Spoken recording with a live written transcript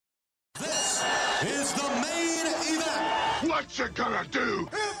is the main event. What you gonna do?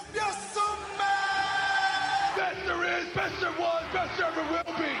 If you're so mad, Best there is, best there was, best there ever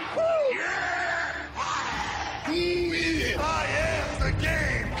will be. Woo! Yeah! I am the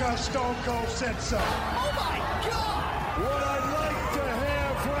game, cause Stone Cold said so. Oh my God! What I'd like to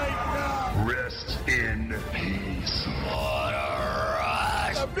have right now. Rest in peace. What a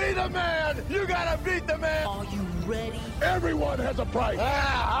rush. To be the man, you gotta beat the man. Are you ready? Everyone has a price.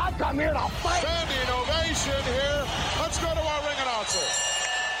 I come here to fight. Standing ovation here. Let's go to our ring announcer.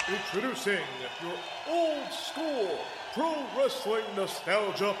 Introducing your old school pro wrestling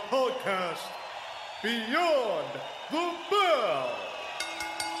nostalgia podcast, Beyond the Bell.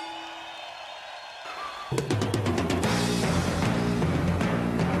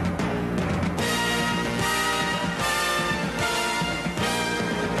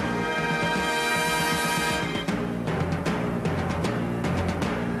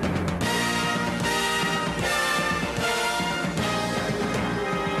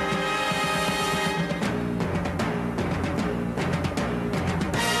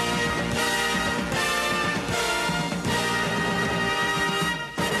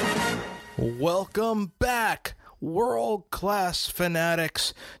 Welcome back, world-class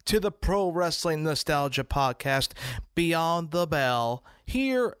fanatics, to the Pro Wrestling Nostalgia Podcast, Beyond the Bell,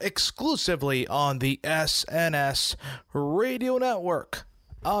 here exclusively on the SNS Radio Network.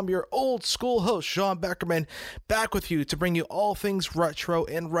 I'm your old school host, Sean Beckerman, back with you to bring you all things retro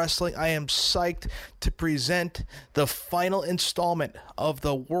in wrestling. I am psyched to present the final installment of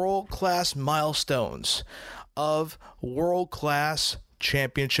the world-class milestones of world-class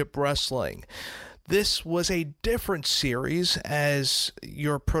Championship Wrestling. This was a different series as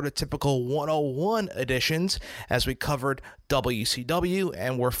your prototypical 101 editions, as we covered WCW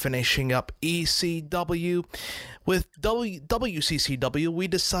and we're finishing up ECW. With WCCW, we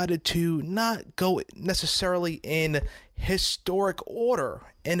decided to not go necessarily in historic order.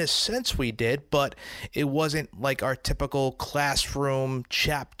 In a sense we did, but it wasn't like our typical classroom,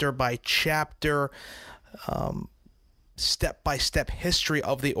 chapter by chapter, step-by-step history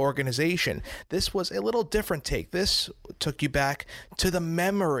of the organization. This was a little different take. This took you back to the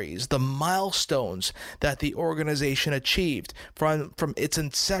memories, the milestones that the organization achieved from its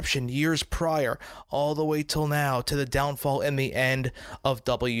inception years prior all the way till now, to the downfall and the end of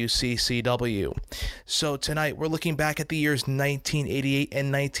WCCW. So tonight we're looking back at the years 1988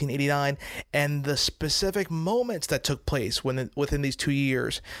 and 1989 and the specific moments that took place within these 2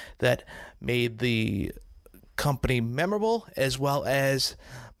 years that made the company memorable, as well as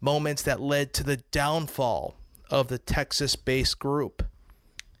moments that led to the downfall of the Texas-based group.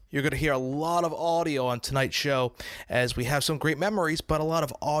 You're going to hear a lot of audio on tonight's show, as we have some great memories, but a lot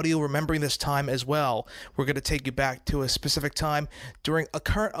of audio remembering this time as well. We're going to take you back to a specific time during a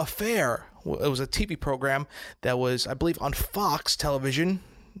current affair. It was a TV program that was, I believe, on Fox television.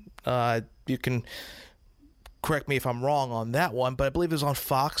 You can correct me if I'm wrong on that one, but I believe it was on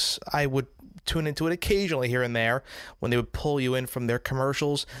Fox. I would tune into it occasionally here and there when they would pull you in from their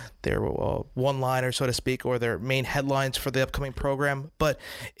commercials, their one-liner, so to speak, or their main headlines for the upcoming program. But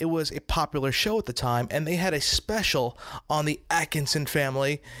it was a popular show at the time, and they had a special on the Atkinson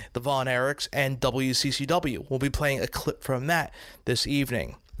family, the Von Erichs, and WCCW. We'll be playing a clip from that this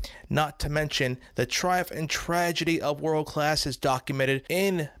evening. Not to mention, the triumph and tragedy of World Class is documented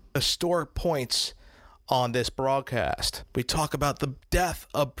in historic points on this broadcast. We talk about the death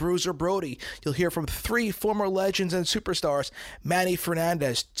of Bruiser Brody. You'll hear from 3 former legends and superstars, Manny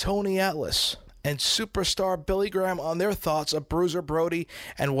Fernandez, Tony Atlas, and superstar Billy Graham, on their thoughts of Bruiser Brody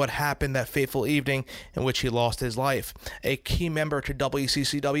and what happened that fateful evening in which he lost his life. A key member to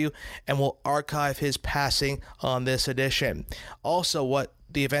WCCW, and will archive his passing on this edition. Also, what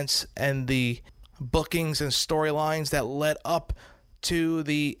the events and the bookings and storylines that led up to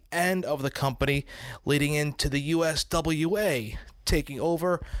the end of the company, leading into the USWA taking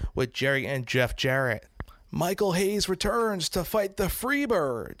over with Jerry and Jeff Jarrett. Michael Hayes returns to fight the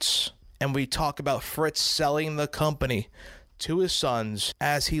Freebirds, and we talk about Fritz selling the company to his sons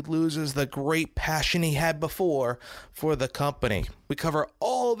as he loses the great passion he had before for the company. We cover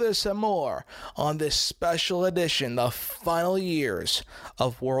all this and more on this special edition, the final years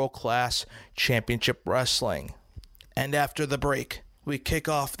of World Class Championship Wrestling. And after the break, we kick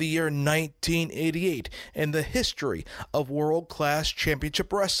off the year 1988 in the history of World Class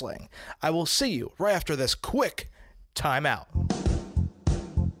Championship Wrestling. I will see you right after this quick timeout.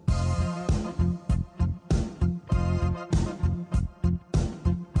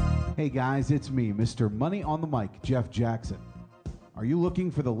 Hey guys, it's me, Mr. Money on the Mic, Jeff Jackson. Are you looking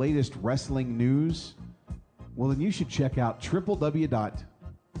for the latest wrestling news? Well, then you should check out www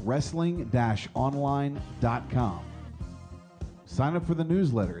wrestling-online.com. Sign up for the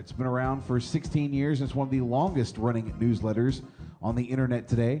newsletter. It's been around for 16 years. It's one of the longest running newsletters on the internet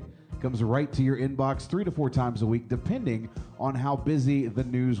today. Comes right to your inbox 3 to 4 times a week, depending on how busy the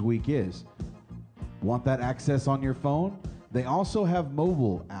news week is. Want that access on your phone? They also have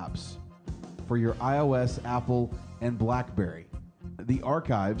mobile apps for your iOS, Apple, and BlackBerry. The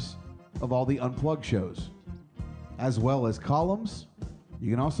archives of all the Unplugged shows, as well as columns. You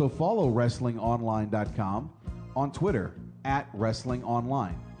can also follow WrestlingOnline.com on Twitter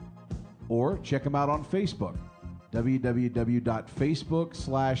 @WrestlingOnline, or check them out on Facebook,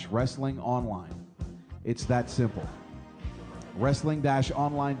 www.facebook.com/WrestlingOnline. It's that simple.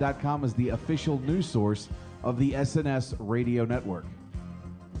 Wrestling-online.com is the official news source of the SNS radio network.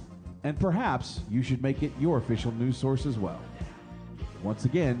 And perhaps you should make it your official news source as well. Once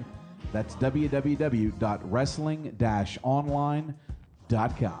again, that's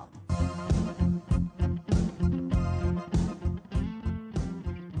www.wrestling-online.com.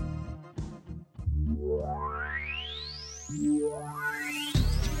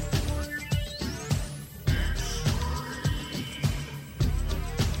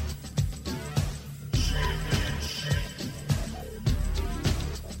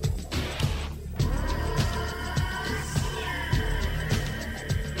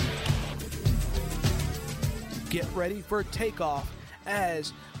 Get ready for takeoff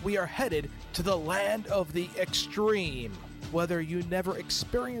as we are headed to the land of the extreme. Whether you never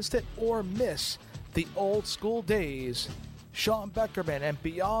experienced it or miss the old school days, Sean Beckerman and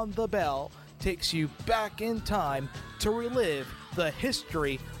Beyond the Bell takes you back in time to relive the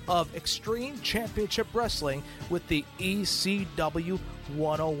history of Extreme Championship Wrestling with the ECW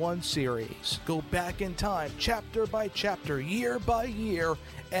 101 series. Go back in time, chapter by chapter, year by year,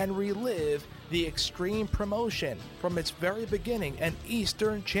 and relive the Extreme promotion from its very beginning and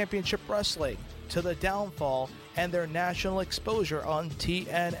Eastern Championship Wrestling to the downfall and their national exposure on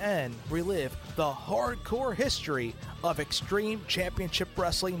TNN. Relive the hardcore history of Extreme Championship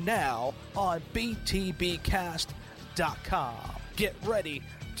Wrestling now on BTBcast.com. Get ready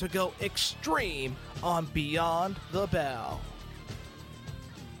to go extreme on Beyond the Bell.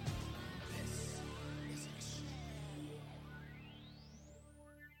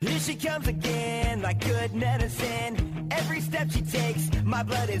 Here she comes again, like good medicine. Every step she takes, my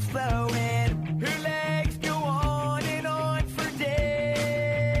blood is flowing. Her legs go on and on for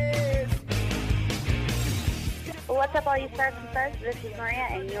days. What's up, all you stars and stars? This is Maria,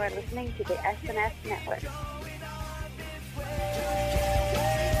 and you are listening to the SNS Network.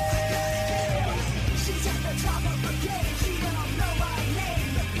 She's at the top of her game. She don't know my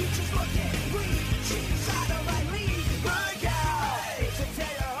name. The future's looking green. She's inside of my league. Look out! So tear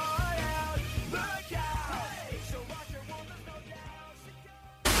your heart out. Look out! So rock your world, there's no doubt.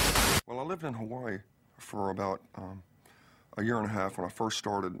 Well, I lived in Hawaii for about a year and a half when I first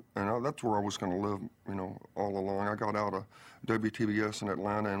started, and that's where I was going to live, all along. I got out of WTBS in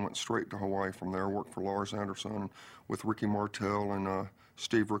Atlanta and went straight to Hawaii from there. Worked for Lars Anderson with Ricky Martel and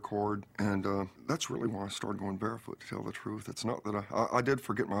Steve Ricord, and that's really why I started going barefoot, to tell the truth. It's not that I did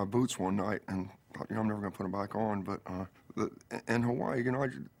forget my boots one night and thought, I'm never going to put them back on, but in Hawaii,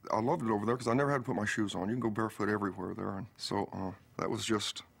 I loved it over there because I never had to put my shoes on. You can go barefoot everywhere there, and so that was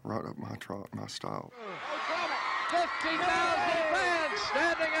just right up my style. 50,000 fans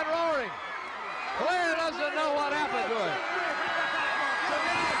standing and roaring. Flair doesn't know what happened to him.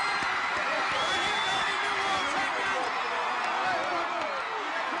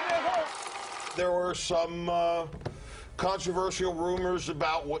 There were some controversial rumors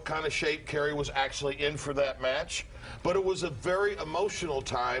about what kind of shape Kerry was actually in for that match, but it was a very emotional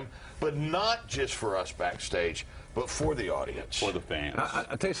time, but not just for us backstage, but for the audience. For the fans.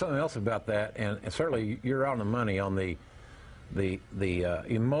 I'll tell you something else about that, and certainly you're on the money on the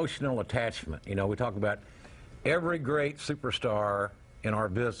emotional attachment. We talk about every great superstar in our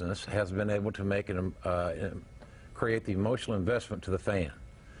business has been able to make create the emotional investment to the fan.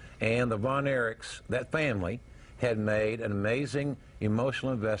 And the Von Erichs, that family, had made an amazing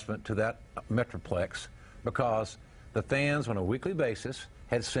emotional investment to that Metroplex because the fans on a weekly basis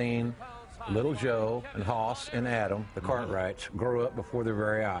had seen Little Joe and Hoss and Adam, the Cartwrights, grow up before their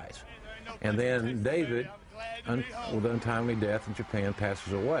very eyes. And then David, with untimely death in Japan,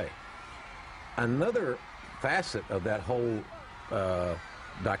 passes away. Another facet of that whole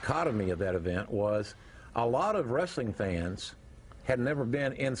dichotomy of that event was a lot of wrestling fans had never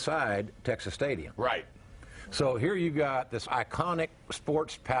been inside Texas Stadium. Right. So here you got this iconic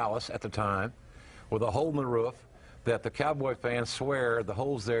sports palace at the time with a hole in the roof that the Cowboy fans swear the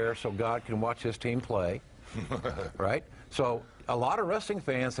hole's there so God can watch his team play, right? So a lot of wrestling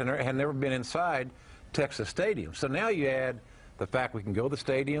fans had never been inside Texas Stadium. So now you add the fact we can go to the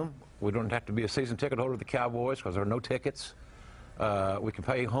stadium. We don't have to be a season ticket holder of the Cowboys because there are no tickets. We can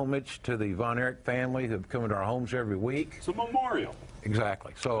pay homage to the Von Erich family who come into our homes every week. It's a memorial.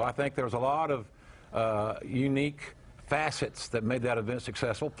 Exactly. So I think there was a lot of unique facets that made that event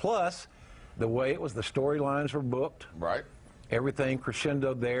successful. Plus, the way it was, the storylines were booked. Right. Everything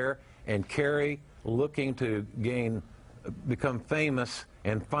crescendoed there, and Kerry looking to become famous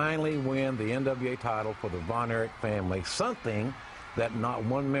and finally win the NWA title for the Von Erich family, something that not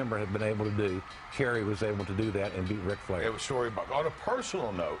one member had been able to do. Kerry was able to do that and beat Ric Flair. It was storybook. On a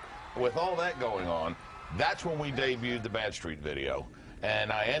personal note, with all that going on, that's when we debuted the Bad Street video. And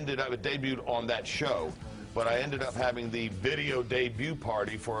it debuted on that show, but I ended up having the video debut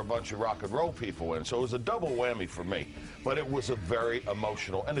party for a bunch of rock and roll people in. So it was a double whammy for me. But it was a very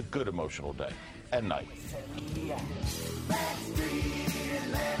emotional and a good emotional day and night. Bad Street,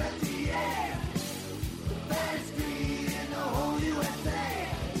 Atlanta, TA. Bad Street in the whole USA.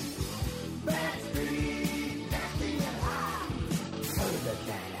 Bad Street, nasty and hot. Hold the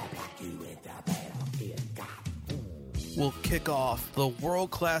down, I got you with the battlefield cop. Will kick off the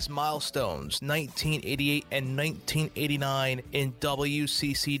world-class milestones 1988 and 1989 in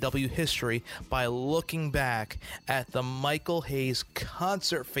WCCW history by looking back at the Michael Hayes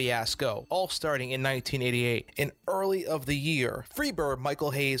concert fiasco, all starting in 1988. In early of the year, Freebird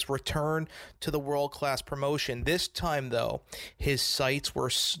Michael Hayes returned to the world-class promotion. This time, though, his sights were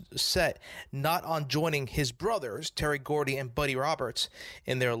set not on joining his brothers, Terry Gordy and Buddy Roberts,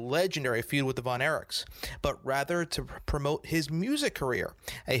 in their legendary feud with the Von Erichs, but rather to promote his music career,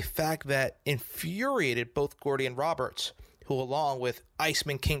 a fact that infuriated both Gordy and Roberts, who, along with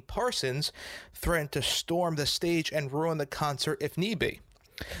Iceman King Parsons, threatened to storm the stage and ruin the concert if need be.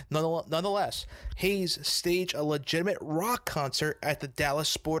 Nonetheless, Hayes staged a legitimate rock concert at the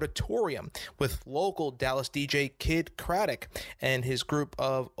Dallas Sportatorium with local Dallas DJ Kid Craddock and his group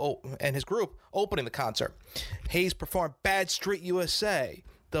opening the concert. Hayes performed Bad Street USA,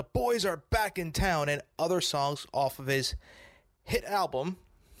 The Boys Are Back in Town, and other songs off of his hit album,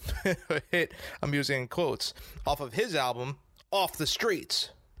 I'm using quotes, off of his album, Off the Streets.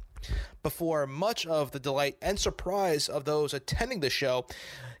 Before much of the delight and surprise of those attending the show,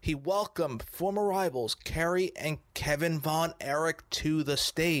 he welcomed former rivals Kerry and Kevin Von Erich to the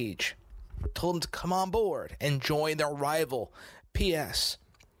stage, told them to come on board and join their rival. P.S.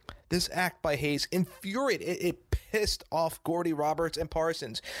 This act by Hayes infuriated, it pissed off Gordy, Roberts, and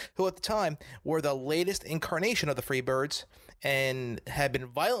Parsons, who at the time were the latest incarnation of the Freebirds and had been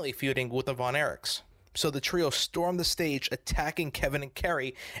violently feuding with the Von Erichs. So the trio stormed the stage, attacking Kevin and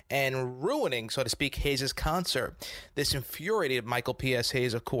Kerry and ruining, so to speak, Hayes' concert. This infuriated Michael P.S.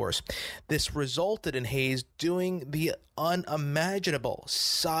 Hayes, of course. This resulted in Hayes doing the unimaginable,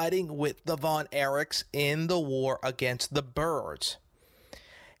 siding with the Von Erichs in the war against the Birds.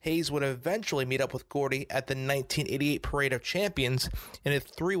 Hayes would eventually meet up with Gordy at the 1988 Parade of Champions in a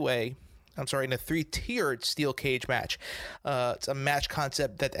three-tiered steel cage match. It's a match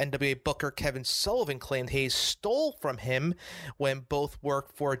concept that NWA booker Kevin Sullivan claimed Hayes stole from him when both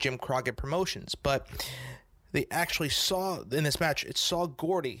worked for Jim Crockett Promotions. But they actually saw, in this match, it saw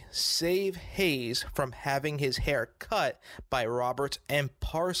Gordy save Hayes from having his hair cut by Roberts and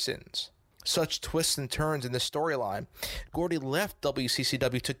Parsons. Such twists and turns in the storyline. Gordy left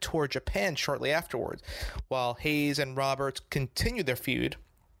WCCW to tour Japan shortly afterwards, while Hayes and Roberts continued their feud,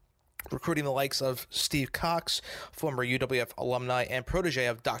 recruiting the likes of Steve Cox, former UWF alumni and protege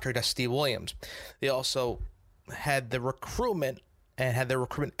of Dr. Steve Williams. They also had the recruitment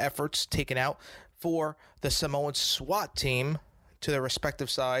efforts taken out for the Samoan SWAT team to their respective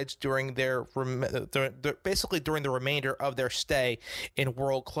sides during basically during the remainder of their stay in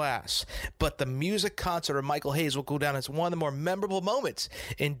World Class. But the music concert of Michael Hayes will go down as one of the more memorable moments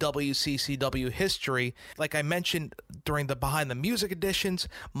in WCCW history. Like I mentioned during the Behind the Music editions,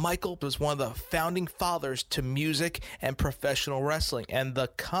 Michael was one of the founding fathers to music and professional wrestling, and the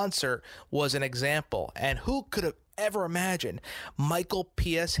concert was an example. And who could have ever imagined Michael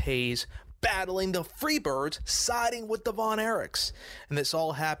P.S. Hayes battling the Freebirds, siding with the Von Erichs? And this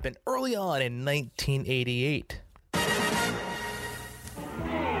all happened early on in 1988. The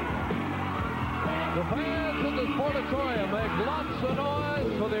fans in the Sportatorium make lots of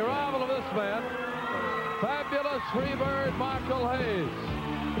noise for the arrival of this man, fabulous Freebird Michael Hayes.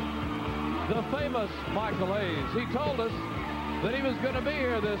 The famous Michael Hayes. He told us that he was going to be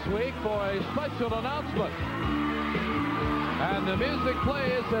here this week for a special announcement. And the music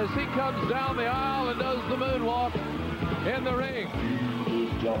plays as he comes down the aisle and does the moonwalk in the ring.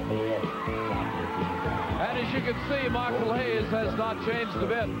 And as you can see, Michael Hayes has not changed a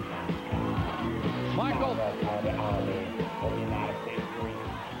bit. Michael.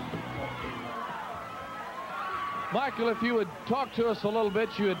 Michael, if you would talk to us a little bit,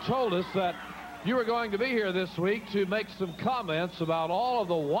 you had told us that you were going to be here this week to make some comments about all of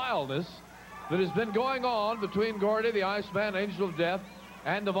the wildness that has been going on between Gordy, the Iceman, Angel of Death,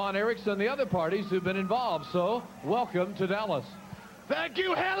 and the Von Erichs and the other parties who've been involved. So, welcome to Dallas. Thank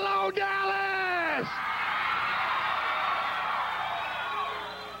you. Hello, Dallas!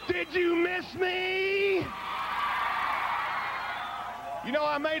 Did you miss me? You know,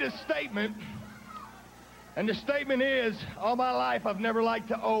 I made a statement, and the statement is, all my life I've never liked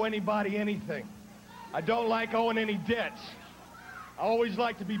to owe anybody anything. I don't like owing any debts. I always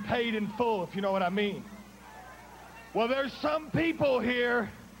like to be paid in full, if you know what I mean. Well, there's some people here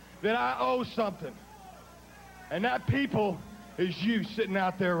that I owe something, and that people is you sitting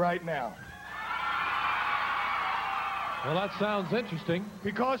out there right now. Well, that sounds interesting.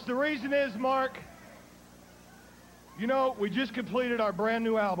 Because the reason is, Mark, you know, we just completed our brand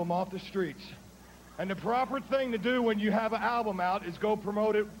new album, Off the Streets. And the proper thing to do when you have an album out is go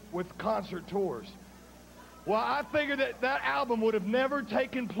promote it with concert tours. Well, I figured that that album would have never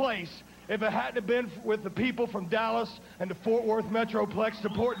taken place if it hadn't been with the people from Dallas and the Fort Worth Metroplex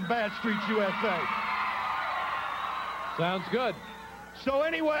supporting Bad Streets USA. Sounds good. So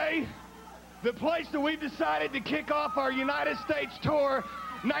anyway, the place that we've decided to kick off our United States tour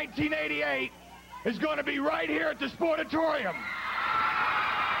 1988 is going to be right here at the Sportatorium.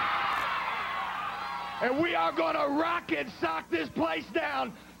 And we are going to rock and sock this place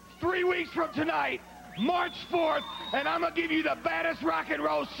down 3 weeks from tonight, March 4th, and I'm going to give you the baddest rock and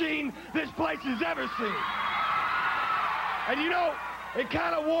roll scene this place has ever seen. And you know, it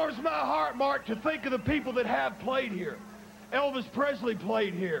kind of warms my heart, Mark, to think of the people that have played here. Elvis Presley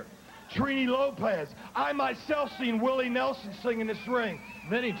played here. Trini Lopez. I myself seen Willie Nelson sing in this ring.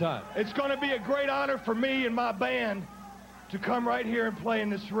 Many times. It's going to be a great honor for me and my band to come right here and play in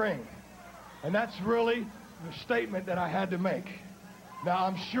this ring. And that's really the statement that I had to make. Now,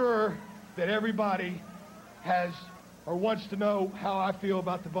 I'm sure that everybody has or wants to know how I feel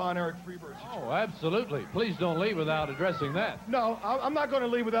about the Von Erich Freebirds. Oh, absolutely. Please don't leave without addressing that. No, I'm not going to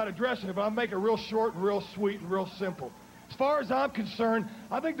leave without addressing it, but I'll make it real short and real sweet and real simple. As far as I'm concerned,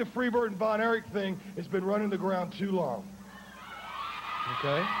 I think the Freebird and Von Erich thing has been running the ground too long.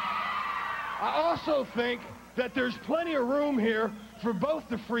 Okay. I also think that there's plenty of room here for both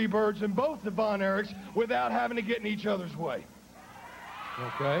the Freebirds and both the Von Erichs without having to get in each other's way.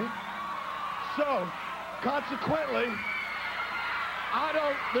 Okay. So, consequently,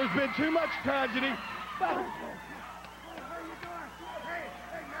 there's been too much tragedy. Hey,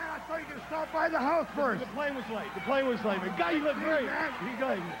 man, I thought you could stop by the house first. The plane was late. The plane was late. But guy, you look great.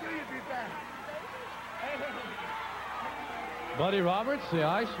 Buddy Roberts, the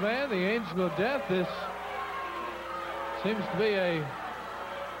Iceman, the Angel of Death. This seems to be a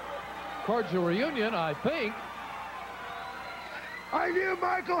cordial reunion, I think. I knew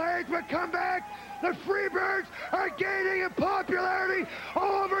Michael Hayes would come back. The Freebirds are gaining in popularity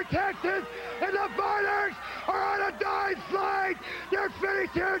all over Texas, and the Von Erichs are on a dive slide. They're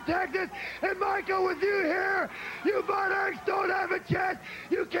finished here in Texas, and Michael, with you here, you Von Erichs don't have a chance.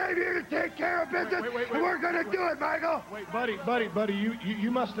 You came here to take care of business, and we're going to do it, Michael. Wait, buddy,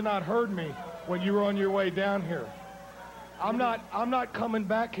 you must have not heard me when you were on your way down here. I'm not coming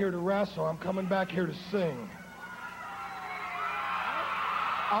back here to wrestle. I'm coming back here to sing.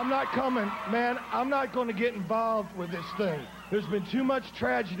 I'm not coming, man. I'm not going to get involved with this thing. There's been too much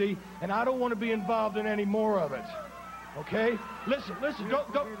tragedy, and I don't want to be involved in any more of it. Okay? Listen.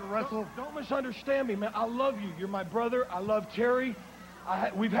 Don't misunderstand me, man. I love you. You're my brother. I love Terry.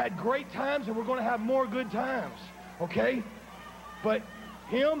 We've had great times, and we're going to have more good times. Okay? But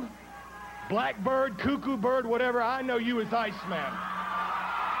him, Blackbird, Cuckoo Bird, whatever, I know you as Iceman.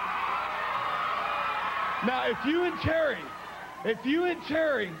 Now, if you and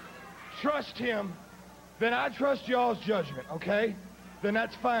Terry trust him, then I trust y'all's judgment, okay? Then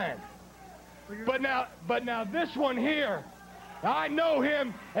that's fine. But now this one here, I know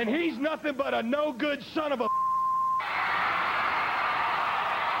him, and he's nothing but a no-good son of a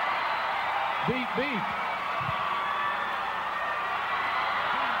beat.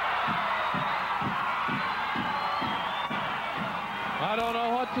 I don't know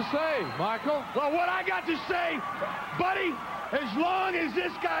what to say, Michael. Well, what I got to say, buddy, as long as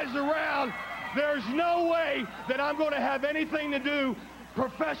this guy's around, there's no way that I'm going to have anything to do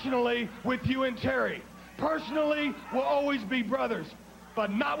professionally with you and Terry. Personally, we'll always be brothers,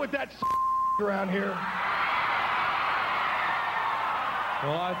 but not with that around here.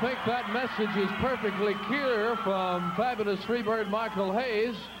 Well, I think that message is perfectly clear from fabulous Freebird Michael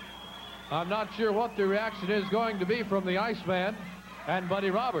Hayes. I'm not sure what the reaction is going to be from the Iceman and Buddy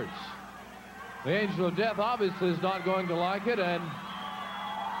Roberts. The Angel of Death obviously is not going to like it, and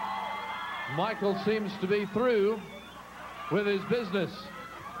Michael seems to be through with his business.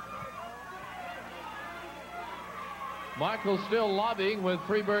 Michael still lobbying with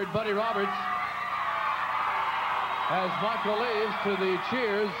Freebird Buddy Roberts as Michael leaves to the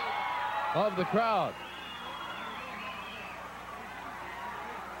cheers of the crowd.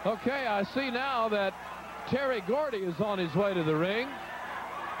 Okay, I see now that Terry Gordy is on his way to the ring.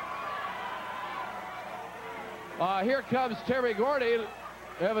 Here comes Terry Gordy.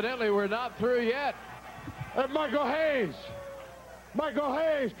 Evidently, we're not through yet. Hey, Michael Hayes! Michael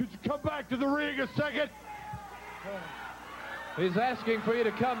Hayes, could you come back to the ring a second? He's asking for you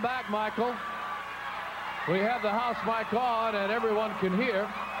to come back, Michael. We have the house mic on and everyone can hear.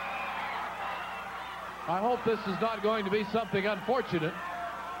 I hope this is not going to be something unfortunate.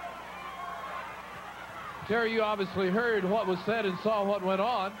 Terry, you obviously heard what was said and saw what went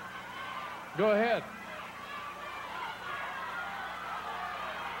on. Go ahead.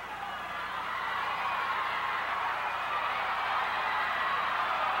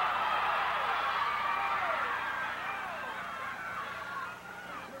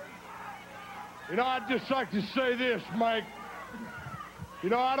 You know, I'd just like to say this, Mike. You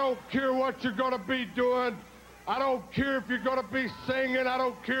know, I don't care what you're going to be doing. I don't care if you're going to be singing. I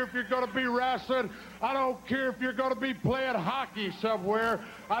don't care if you're going to be wrestling. I don't care if you're going to be playing hockey somewhere.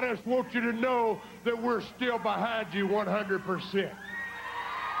 I just want you to know that we're still behind you 100%.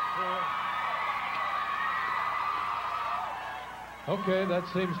 Okay, that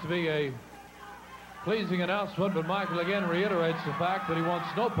seems to be a pleasing announcement, but Michael again reiterates the fact that he wants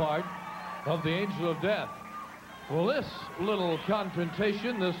no part of the Angel of Death. Well, this little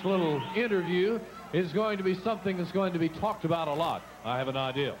confrontation, this little interview is going to be something that's going to be talked about a lot. I have an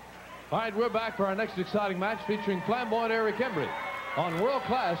idea. All right, we're back for our next exciting match featuring flamboyant Eric Embry on World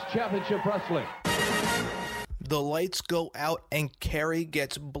Class Championship Wrestling. The lights go out and Kerry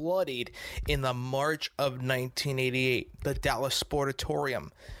gets bloodied in the March of 1988, the Dallas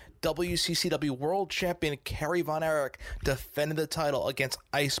Sportatorium. WCCW World Champion Kerry Von Erich defended the title against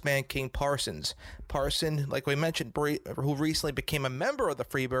Iceman King Parsons. Parson, like we mentioned, who recently became a member of the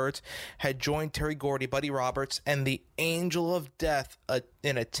Freebirds, had joined Terry Gordy, Buddy Roberts, and the Angel of Death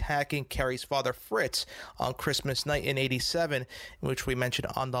in attacking Kerry's father Fritz on Christmas night in '87, which we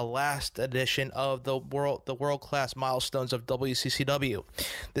mentioned on the last edition of the world-class milestones of WCCW.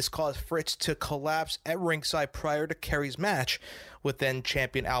 This caused Fritz to collapse at ringside prior to Kerry's match with then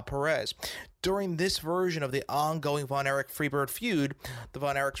champion Al Perez. During this version of the ongoing Von Erich Freebird feud, the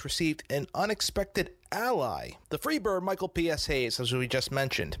Von Erichs received an unexpected ally, the Freebird Michael P.S. Hayes, as we just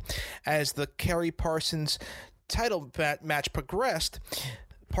mentioned. As the Kerry Parsons title match progressed,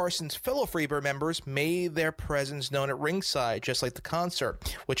 Parsons' fellow Freebird members made their presence known at ringside, just like the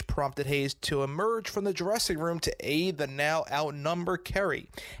concert, which prompted Hayes to emerge from the dressing room to aid the now outnumbered Kerry.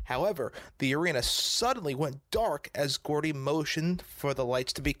 However, the arena suddenly went dark as Gordy motioned for the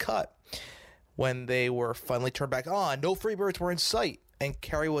lights to be cut. When they were finally turned back on, no Freebirds were in sight, and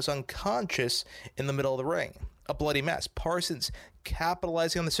Kerry was unconscious in the middle of the ring. A bloody mess. Parsons,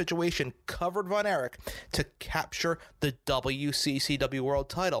 capitalizing on the situation, covered Von Erich to capture the WCCW World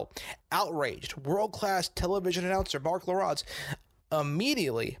title. Outraged, world-class television announcer Mark Laurence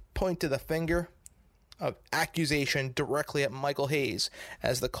immediately pointed the finger of accusation directly at Michael Hayes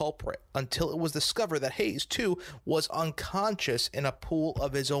as the culprit, until it was discovered that Hayes, too, was unconscious in a pool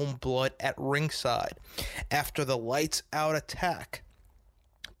of his own blood at ringside. After the lights-out attack,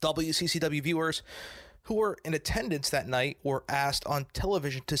 WCCW viewers who were in attendance that night were asked on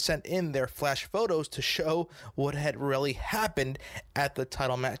television to send in their flash photos to show what had really happened at the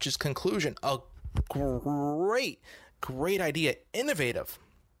title match's conclusion. A great idea. Innovative.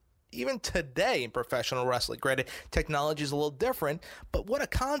 Even today in professional wrestling, granted, technology is a little different, but what a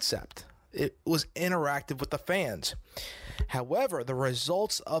concept. It was interactive with the fans. However, the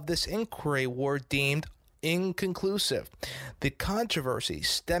results of this inquiry were deemed inconclusive. The controversy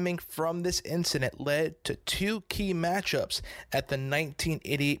stemming from this incident led to two key matchups at the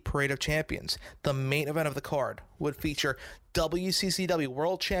 1988 Parade of Champions. The main event of the card would feature WCCW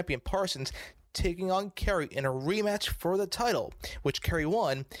World Champion Parsons taking on Kerry in a rematch for the title, which Kerry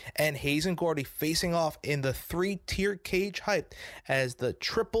won, and Hayes and Gordy facing off in the three-tiered cage hype as the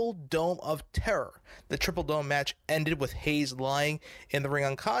Triple Dome of Terror. The Triple Dome match ended with Hayes lying in the ring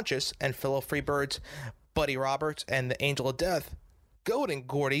unconscious, and fellow Freebirds Buddy Roberts and the Angel of Death goading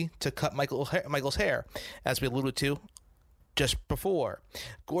Gordy to cut Michael's hair. As we alluded to, just before.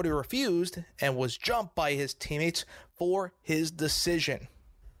 Gordy refused and was jumped by his teammates for his decision.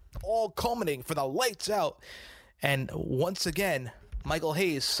 All culminating for the lights out. And once again, Michael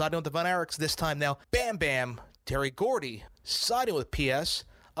Hayes siding with the Von Erichs, this time now Bam Bam, Terry Gordy siding with PS,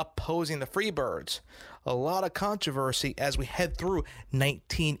 opposing the Freebirds. A lot of controversy as we head through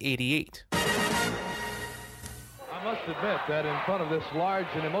 1988. I must admit that in front of this large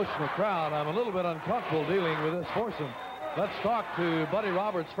and emotional crowd, I'm a little bit uncomfortable dealing with this foursome. Let's talk to Buddy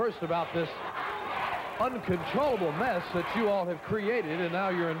Roberts first about this uncontrollable mess that you all have created and now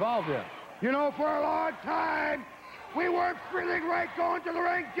you're involved in. You know, for a long time, we weren't feeling right going to the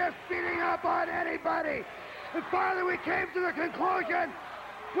ring, just beating up on anybody. And finally we came to the conclusion,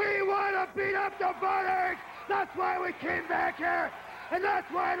 we want to beat up the Von Erichs. That's why we came back here. And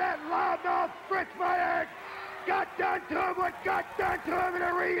that's why that loudmouth Fritz Von Erich got done to him what got done to him in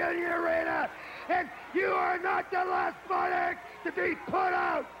a reunion arena. And you are not the last Von Erich to be put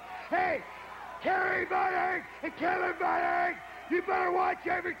out. Hey, Kerry Von Erich and Kevin Von Erich, you better watch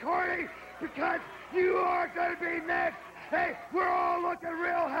every recording because you are going to be next. Hey, we're all looking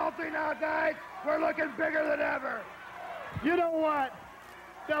real healthy now, guys. We're looking bigger than ever. You know what?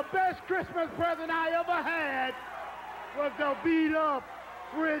 The best Christmas present I ever had was to beat up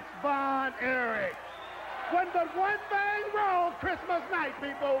Fritz Von Erich. Wasn't but one thing wrong Christmas night,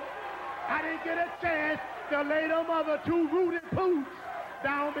 people. I didn't get a chance to lay them other two rooted poops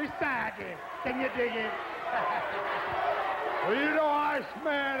down beside you. Can you dig it? Well, you know,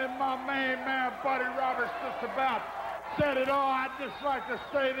 Iceman and my main man, Buddy Roberts, just about said it all. I'd just like to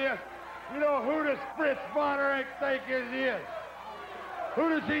say this. You know, who does Fritz Von Erich think he is? Who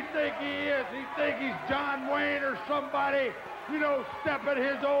does he think he is? He think he's John Wayne or somebody, you know, stepping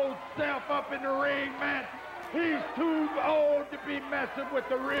his old self up in the ring, man. He's too old to be messing with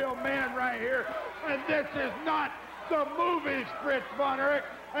the real man right here. And this is not the movies, Fritz Von Erich,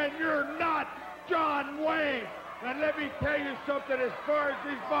 and you're not John Wayne. And let me tell you something, as far as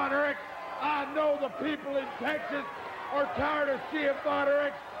these Von Erichs, I know the people in Texas are tired of seeing Von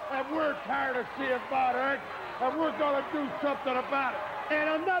Erichs, and we're tired of seeing Von Erichs, and we're going to do something about it. And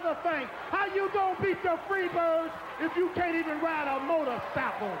another thing, how you gonna beat the Freebirds if you can't even ride a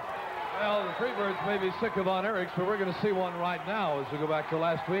motorcycle? Well, the Freebirds may be sick of Von Erichs, but we're going to see one right now as we go back to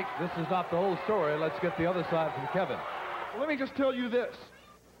last week. This is not the whole story. Let's get the other side from Kevin. Let me just tell you this.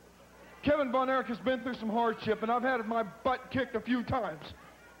 Kevin Von Erich has been through some hardship, and I've had my butt kicked a few times.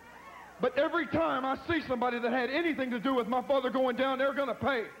 But every time I see somebody that had anything to do with my father going down, they're going to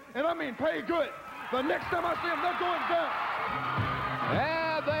pay. And I mean pay good. The next time I see them, they're going down.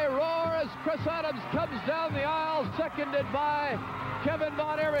 And they roar as Chris Adams comes down the aisle, seconded by Kevin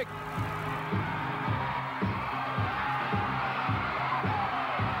Von Erich.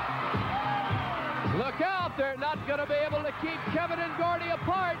 Look out, they're not going to be able to keep Kevin and Gordy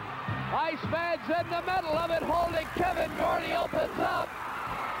apart. Iceman's in the middle of it, holding Kevin. Gordy opens up.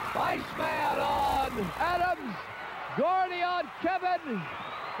 Iceman on Adams. Gordy on Kevin.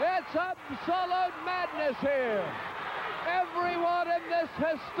 It's absolute madness here. Everyone in this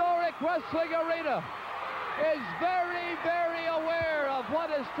historic wrestling arena is very, very aware of what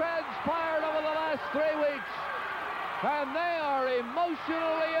has transpired over the last 3 weeks. And they are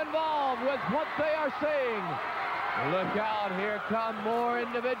emotionally involved with what they are seeing. Look out, here come more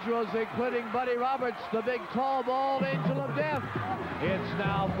individuals, including Buddy Roberts, the big tall bald angel of death. It's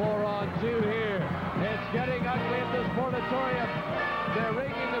now 4-on-2 here. It's getting ugly at this Portatorium. They're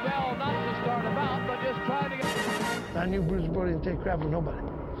ringing the bell not to start a bout, but just trying to get... I knew Bruce Brody didn't take crap from nobody.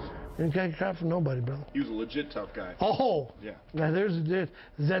 He didn't take crap from nobody, brother. He was a legit tough guy. Oh! Yeah. Now,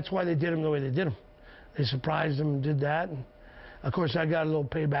 that's why they did him the way they did him. They surprised him and did that. And of course, I got a little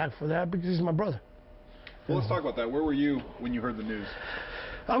payback for that because he's my brother. Well, let's talk about that. Where were you when you heard the news?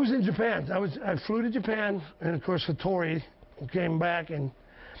 I was in Japan. I flew to Japan, and of course, Hattori came back. And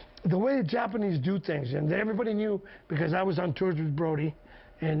the way the Japanese do things, and everybody knew because I was on tours with Brody,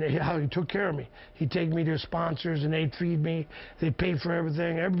 and how he took care of me. He'd take me to sponsors, and they'd feed me. They'd pay for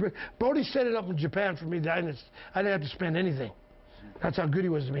everything. Brody set it up in Japan for me. That I didn't have to spend anything. That's how good he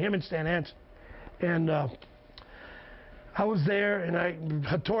was to me. Him and Stan Hansen. And I was there, and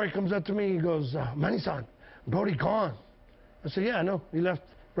Hattori comes up to me. He goes, Manny-san, Brody gone. I said, yeah, I know. He left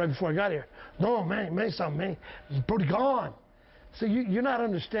right before I got here. No, Manny-san, Brody gone. So you're not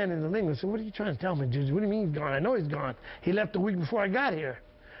understanding the lingo. So what are you trying to tell me, dude? What do you mean he's gone? I know he's gone. He left a week before I got here.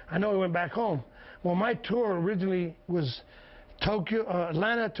 I know he went back home. Well, my tour originally was Tokyo,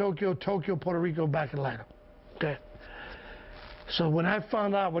 Atlanta, Tokyo, Puerto Rico, back Atlanta. Okay. So when I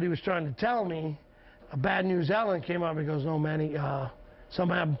found out what he was trying to tell me, a bad news Alan came up and goes, no, Manny,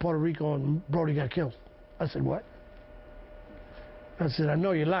 something happened in Puerto Rico and Brody got killed. I said, what? I said, I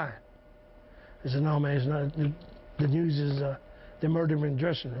know you're lying. He said, no, man, it's not. The news is they murdered him in the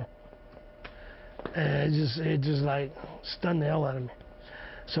dressing room. And it just like stunned the hell out of me.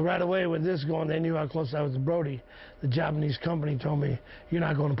 So right away with this going, they knew how close I was to Brody. The Japanese company told me, you're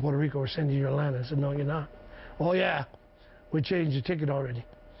not going to Puerto Rico, we're sending you to Atlanta. I said, no, you're not. Oh, yeah, we changed your ticket already.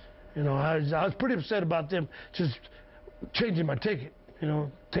 You know, I was pretty upset about them just changing my ticket, you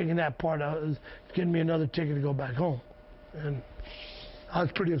know, taking that part out, getting me another ticket to go back home. And I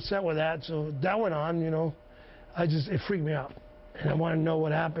was pretty upset with that, so that went on, you know. It freaked me out. And I wanted to know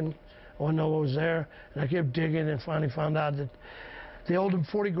what happened. I wanted to know what was there. And I kept digging and finally found out that they owed him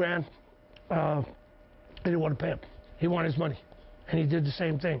 40 grand. They didn't want to pay him. He wanted his money. And he did the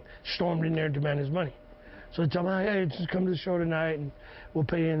same thing. Stormed in there to demand his money. So they told me, hey, just come to the show tonight and we'll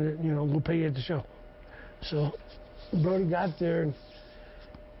pay you, we'll pay you at the show. So Brody got there and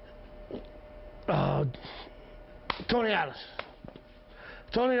Tony Atlas.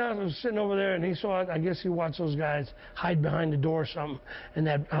 Tony Atlas was sitting over there and he saw it. I guess he watched those guys hide behind the door or something. And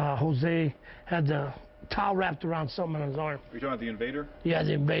that Jose had the towel wrapped around something on his arm. Are you talking about the Invader? Yeah,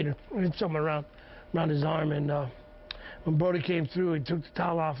 the Invader. He had something around his arm. And when Brody came through, he took the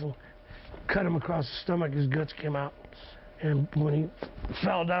towel off and cut him across the stomach. His guts came out. And when he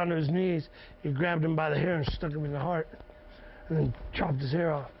fell down to his knees, he grabbed him by the hair and stuck him in the heart. And then chopped his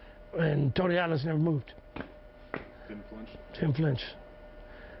hair off. And Tony Atlas never moved. Didn't flinch? Didn't flinch.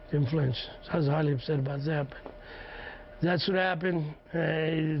 Didn't flinch. So I was highly upset about that. But that's what happened.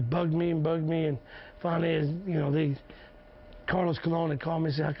 It bugged me. And finally, Carlos Colon had called me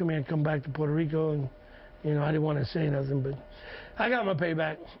and said, how come you didn't come back to Puerto Rico? And, I didn't want to say nothing, but I got my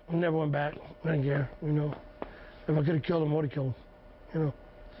payback. I never went back. I didn't care, If I could have killed him, I would have killed him,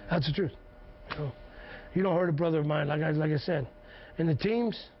 That's the truth, You don't hurt a brother of mine, like I said. In the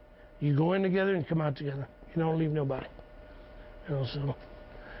teams, you go in together and come out together. You don't leave nobody, so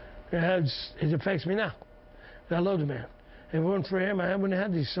it affects me now. I love the man. If it weren't for him, I wouldn't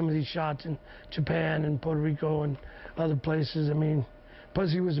have had some of these shots in Japan and Puerto Rico and other places.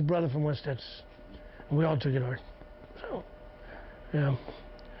 Plus he was a brother from West Texas. And we all took it hard. So, yeah,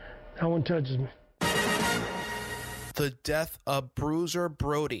 that one touches me. The death of Bruiser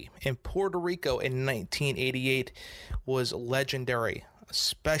Brody in Puerto Rico in 1988 was legendary,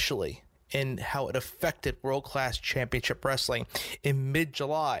 especially in how it affected world-class championship wrestling. In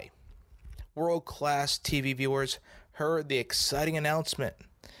mid-July, world-class TV viewers heard the exciting announcement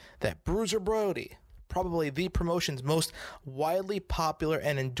that Bruiser Brody, probably the promotion's most widely popular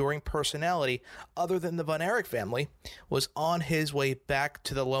and enduring personality other than the Von Erich family, was on his way back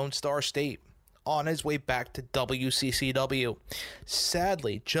to the Lone Star State, on his way back to WCCW.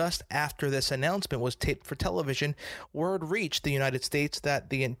 Sadly, just after this announcement was taped for television, word reached the United States that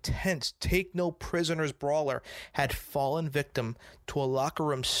the intense take-no-prisoners brawler had fallen victim to a locker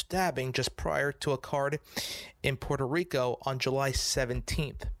room stabbing just prior to a card in Puerto Rico on July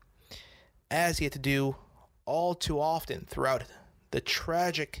 17th. As he had to do all too often throughout the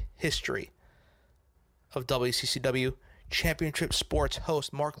tragic history of WCCW, Championship Sports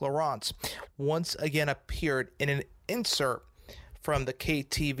host Mark Lawrence once again appeared in an insert from the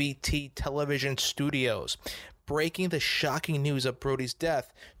KTVT television studios, breaking the shocking news of Brody's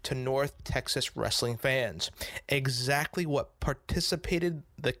death to North Texas wrestling fans. Exactly what participated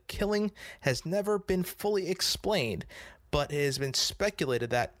the killing has never been fully explained, but it has been speculated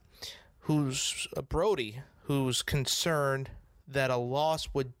that Brody, who's concerned that a loss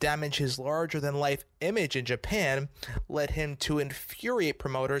would damage his larger-than-life image in Japan, led him to infuriate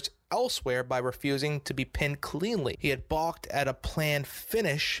promoters elsewhere by refusing to be pinned cleanly. He had balked at a planned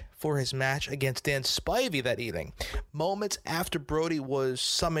finish for his match against Dan Spivey that evening. Moments after Brody was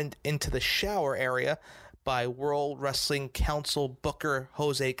summoned into the shower area by World Wrestling Council booker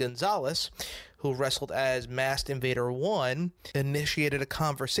Jose Gonzalez, who wrestled as Masked Invader 1, initiated a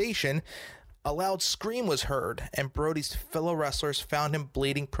conversation. A loud scream was heard, and Brody's fellow wrestlers found him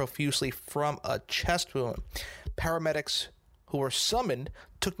bleeding profusely from a chest wound. Paramedics who were summoned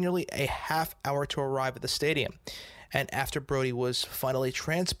took nearly a half hour to arrive at the stadium, and after Brody was finally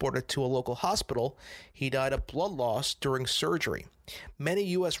transported to a local hospital, he died of blood loss during surgery. Many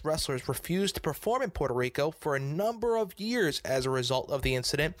U.S. wrestlers refused to perform in Puerto Rico for a number of years as a result of the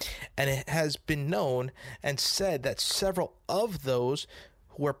incident, and it has been known and said that several of those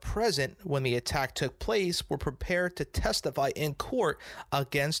who were present when the attack took place were prepared to testify in court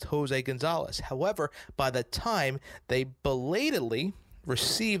against Jose Gonzalez. However, by the time they belatedly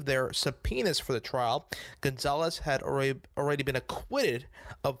received their subpoenas for the trial, Gonzalez had already been acquitted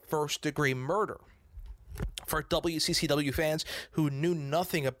of first-degree murder. For WCCW fans who knew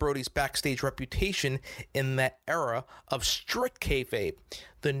nothing of Brody's backstage reputation in that era of strict kayfabe,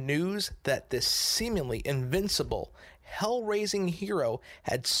 the news that this seemingly invincible, hell-raising hero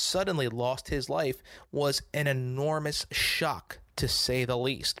had suddenly lost his life was an enormous shock, to say the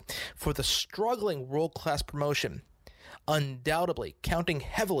least. For the struggling world-class promotion, undoubtedly counting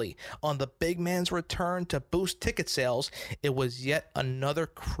heavily on the big man's return to boost ticket sales, it was yet another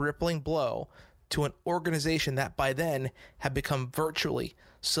crippling blow to an organization that by then had become virtually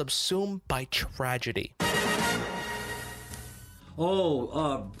subsumed by tragedy.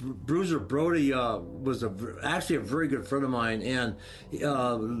 Bruiser Brody was actually a very good friend of mine, and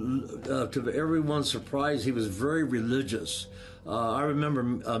to everyone's surprise, he was very religious. I remember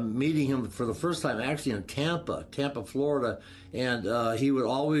meeting him for the first time actually in Tampa, Florida, and he would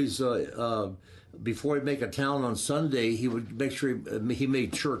always, before he'd make a town on Sunday, he would make sure he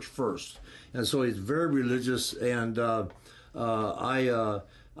made church first. And so he's very religious, and I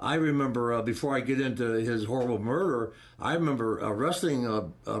remember, before I get into his horrible murder, I remember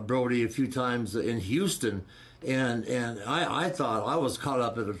wrestling Brody a few times in Houston, and I thought I was caught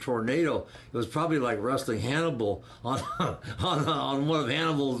up in a tornado. It was probably like wrestling Hannibal on one of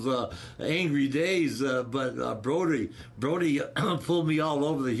Hannibal's angry days. But Brody pulled me all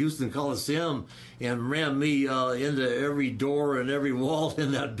over the Houston Coliseum and ran me into every door and every wall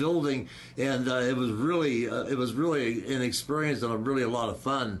in that building, and it was really an experience and really a lot of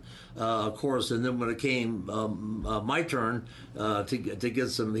fun. Of course, and then when it came my turn to get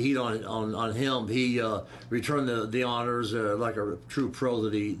some heat on him, he returned the honors like a true pro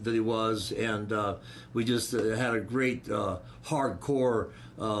that he was, and we just had a great hardcore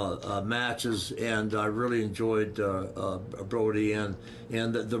matches, and I really enjoyed Brody, and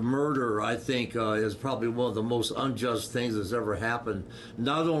the murder, I think, is probably one of the most unjust things that's ever happened,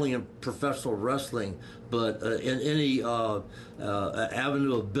 not only in professional wrestling, but in any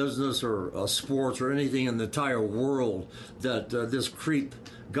avenue of business or sports or anything in the entire world, that this creep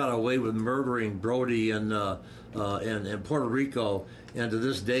got away with murdering Brody in Puerto Rico, and to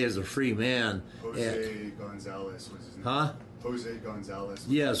this day is a free man. Jose Gonzalez was his name. Huh? Jose Gonzalez.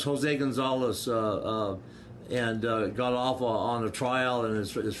 Yes, Jose Gonzalez, and got off on a trial and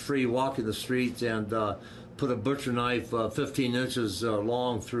is free walking the streets, and put a butcher knife 15 inches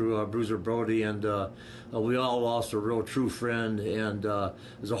long through Bruiser Brody, and we all lost a real true friend, and it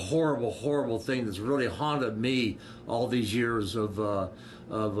was a horrible, horrible thing that's really haunted me all these years of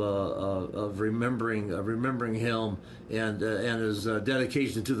remembering him and his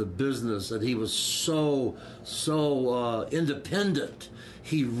dedication to the business, that he was so independent.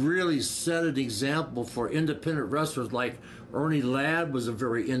 He really set an example for independent wrestlers. Like Ernie Ladd was a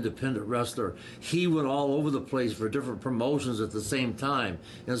very independent wrestler. He went all over the place for different promotions at the same time,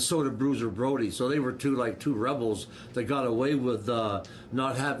 and so did Bruiser Brody. So they were two rebels that got away with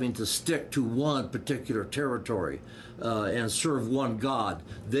not having to stick to one particular territory and serve one god.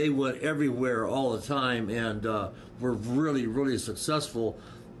 They went everywhere all the time, and were really, really successful.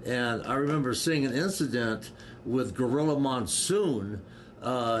 And I remember seeing an incident with Gorilla Monsoon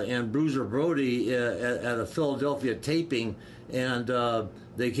and Bruiser Brody at a Philadelphia taping, and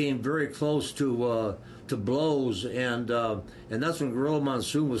they came very close to blows, and that's when Gorilla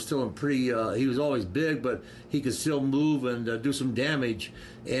Monsoon was still in pretty. He was always big, but he could still move and do some damage.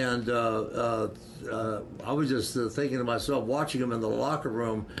 And I was just thinking to myself, watching him in the locker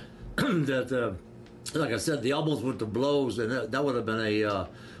room, that like I said, the elbows went to blows, and that would have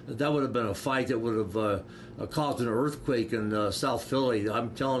been a fight that would have caused an earthquake in South Philly. I'm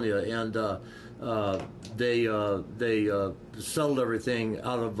telling you. And they settled everything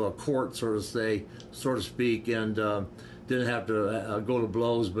out of court, so to speak, and didn't have to go to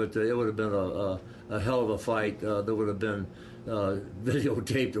blows. But it would have been a hell of a fight that would have been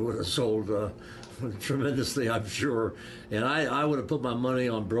videotaped. It would have sold tremendously, I'm sure. And I would have put my money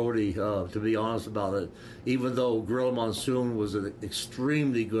on Brody, to be honest about it, even though Gorilla Monsoon was an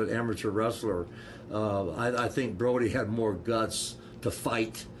extremely good amateur wrestler. I think Brody had more guts to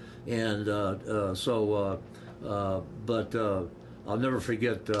fight, and but I'll never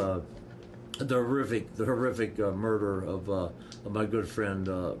forget the horrific murder of my good friend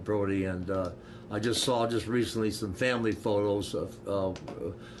Brody. And I just saw recently some family photos of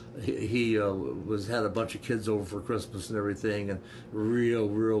he had a bunch of kids over for Christmas and everything, and real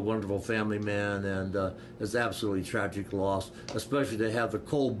wonderful family man, and it's absolutely tragic loss, especially to have the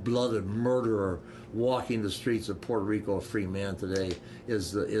cold-blooded murderer walking the streets of Puerto Rico a free man today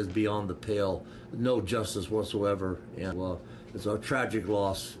is beyond the pale. No justice whatsoever, and it's a tragic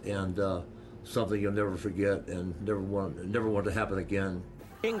loss, and something you'll never forget and never want to happen again.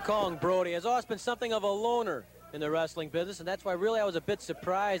 King Kong Brody has always been something of a loner in the wrestling business, and that's why really I was a bit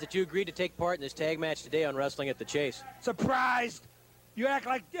surprised that you agreed to take part in this tag match today on Wrestling at the Chase. Surprised? You act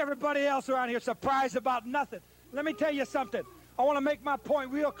like everybody else around here surprised about nothing. Let me tell you something. I want to make my point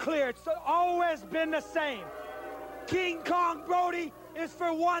real clear. It's always been the same. King Kong Brody is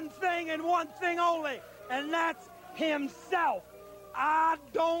for one thing and one thing only, and that's himself. I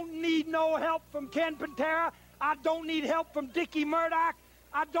don't need no help from Ken Pantera. I don't need help from Dickie Murdoch.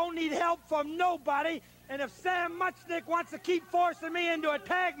 I don't need help from nobody. And if Sam Muchnick wants to keep forcing me into a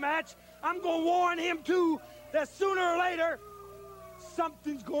tag match, I'm going to warn him, too, that sooner or later,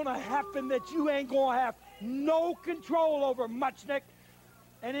 something's going to happen that you ain't going to have no control over, Muchnick.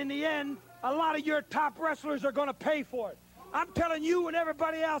 And in the end, a lot of your top wrestlers are going to pay for it. I'm telling you and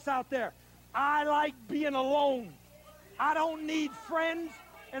everybody else out there, I like being alone. I don't need friends,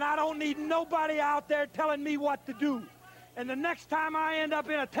 and I don't need nobody out there telling me what to do. And the next time I end up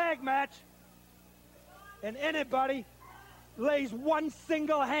in a tag match and anybody lays one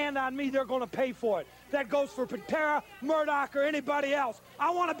single hand on me, they're going to pay for it. That goes for Pantera, Murdoch, or anybody else.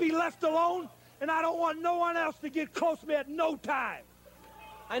 I want to be left alone, and I don't want no one else to get close to me at no time.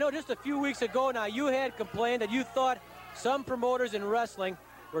 I know just a few weeks ago now you had complained that you thought some promoters in wrestling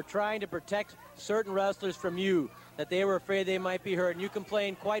were trying to protect certain wrestlers from you, that they were afraid they might be hurt, and you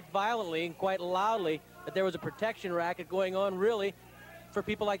complained quite violently and quite loudly that there was a protection racket going on really for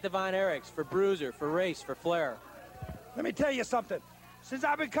people like the Von Erichs, for Bruiser, for Race, for Flair. Let me tell you something. Since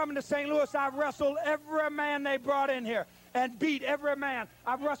I've been coming to St. Louis, I've wrestled every man they brought in here and beat every man.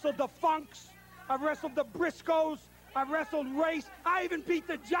 I've wrestled the Funks. I've wrestled the Briscoes. I've wrestled Race. I even beat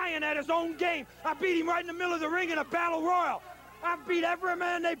the Giant at his own game. I beat him right in the middle of the ring in a battle royal. I've beat every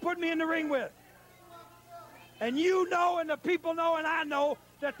man they put me in the ring with. And you know, and the people know, and I know,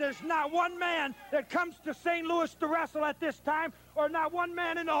 that there's not one man that comes to St. Louis to wrestle at this time, or not one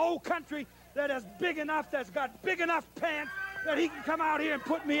man in the whole country that is big enough, that's got big enough pants, that he can come out here and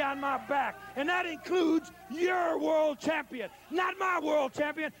put me on my back. And that includes your world champion. Not my world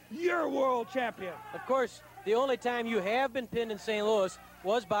champion, your world champion. Of course, the only time you have been pinned in St. Louis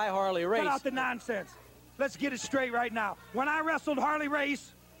was by Harley Race. Cut out the nonsense. Let's get it straight right now. When I wrestled Harley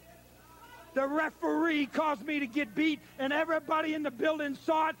Race, the referee caused me to get beat, and everybody in the building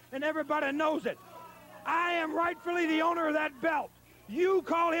saw it, and everybody knows it. I am rightfully the owner of that belt. You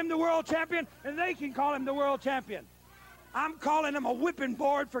call him the world champion, and they can call him the world champion. I'm calling him a whipping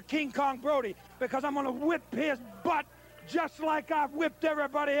board for King Kong Brody, because I'm going to whip his butt just like I've whipped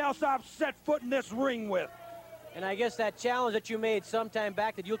everybody else I've set foot in this ring with. And I guess that challenge that you made some time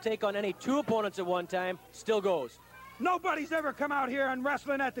back that you'll take on any two opponents at one time still goes. Nobody's ever come out here and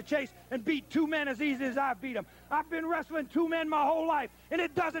Wrestling at the Chase and beat two men as easy as I beat them. I've been wrestling two men my whole life, and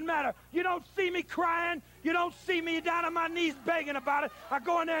it doesn't matter. You don't see me crying. You don't see me down on my knees begging about it. I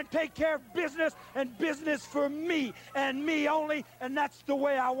go in there and take care of business, and business for me and me only, and that's the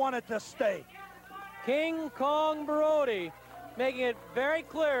way I want it to stay. King Kong Brody making it very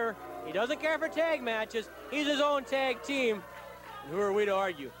clear he doesn't care for tag matches. He's his own tag team. And who are we to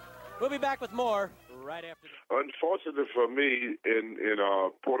argue? We'll be back with more right after this. Unfortunately for me, in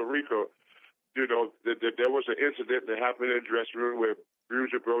Puerto Rico, you know, there was an incident that happened in the dressing room where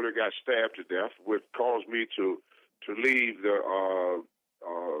Bruiser Brody got stabbed to death, which caused me to leave the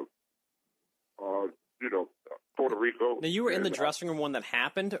Puerto Rico. Now, you were in the dressing room when that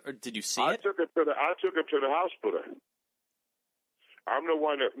happened, or did you see it? I took him to the hospital. I'm the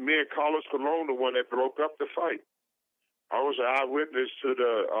one that, me and Carlos Colon, the one that broke up the fight. I was an eyewitness to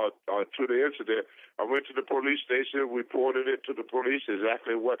the incident. I went to the police station, reported it to the police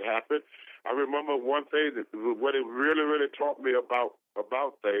exactly what happened. I remember one thing that what it really taught me about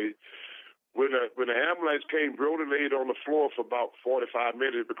things. When the ambulance came, Brody laid on the floor for about 45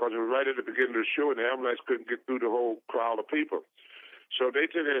 minutes because it was right at the beginning of the show, and the ambulance couldn't get through the whole crowd of people. So they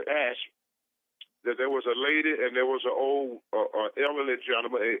took an ask that there was a lady and there was an old elderly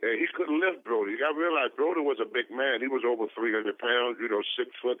gentleman, and he couldn't lift Brody. You got to realize Brody was a big man. He was over 300 pounds,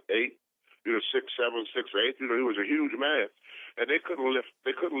 6'8", 6'7", 6'8". He was a huge man, and they couldn't lift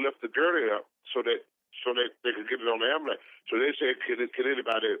the gurney up so that they could get it on the ambulance. So they said, can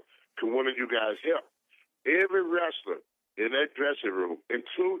one of you guys help? Every wrestler in that dressing room,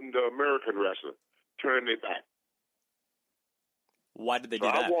 including the American wrestler, turned their back. Why did they do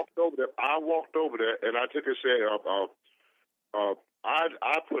that? I walked over there, and I took and said, I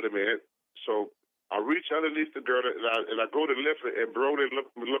put him in. So I reached underneath the girdle, and I go to lift it, and Brody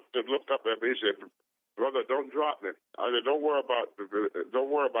looked up at me. He said, "Brother, don't drop me." I said, "Don't worry about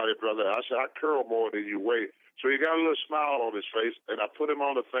it, brother." I said, "I curl more than you weigh." So he got a little smile on his face, and I put him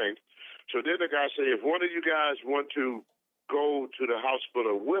on the thing. So then the guy said, "If one of you guys want to go to the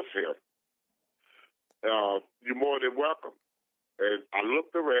hospital with him, you're more than welcome. And I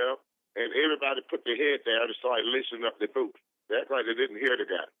looked around, and everybody put their head down and started lacing up their boots. They act like they didn't hear the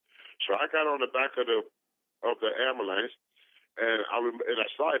guy. So I got on the back of the ambulance, and I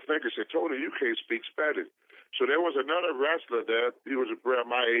started thinking, said, Tony, you can't speak Spanish. So there was another wrestler there. He was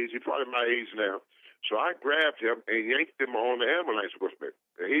around my age. He's probably my age now. So I grabbed him and yanked him on the ambulance with me.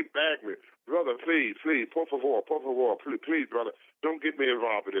 And he begged me, brother, please, por favor, please, brother, don't get me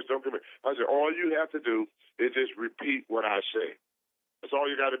involved in this. Don't get me. I said, all you have to do is just repeat what I say. That's all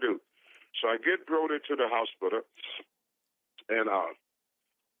you got to do. So I get Brody to the hospital, and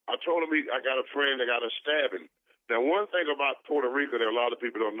I told him I got a friend that got a stabbing. Now, one thing about Puerto Rico that a lot of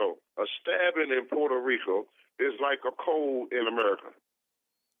people don't know, a stabbing in Puerto Rico is like a cold in America.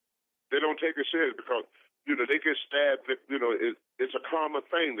 They don't take it serious because, they get stabbed. It's a common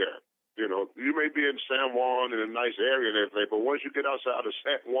thing there. You may be in San Juan in a nice area and everything, but once you get outside of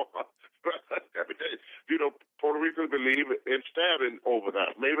San Juan, Puerto Ricans believe in stabbing over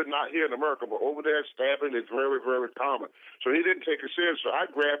there. Maybe not here in America, but over there, stabbing is very, very common. So he didn't take it serious. So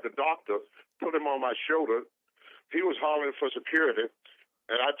I grabbed the doctor, put him on my shoulder. He was hollering for security,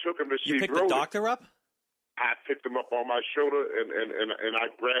 and I took him to see You picked Brody. the doctor up? I picked him up on my shoulder, and I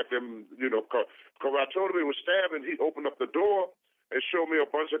grabbed him, because I told him he was stabbing. He opened up the door and showed me a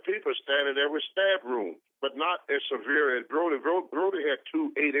bunch of people standing there with stab wounds, but not as severe as Brody. Brody had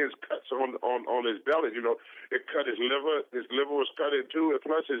 2 8-inch cuts on his belly. It cut his liver. His liver was cut in two, and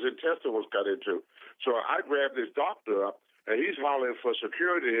plus his intestine was cut in two. So I grabbed this doctor up, and he's hollering for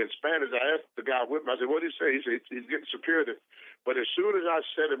security in Spanish. I asked the guy with me, I said, what did he say? He said, he's getting security. But as soon as I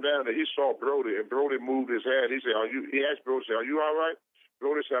set him down, and he saw Brody, and Brody moved his hand, he said, he asked Brody, are you all right?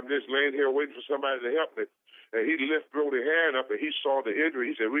 Brody said, I'm just laying here waiting for somebody to help me. And he lifted Brody's hand up, and he saw the injury.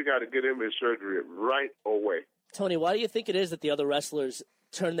 He said, we got to get him in surgery right away. Tony, why do you think it is that the other wrestlers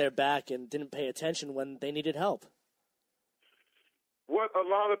turned their back and didn't pay attention when they needed help? What a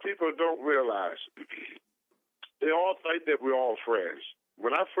lot of people don't realize, they all think that we're all friends.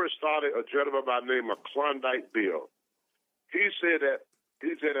 When I first started, a gentleman by the name of Klondike Bill, he said that,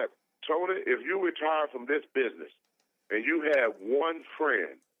 Tony, if you retire from this business and you have one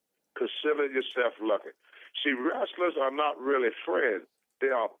friend, consider yourself lucky. See, wrestlers are not really friends. They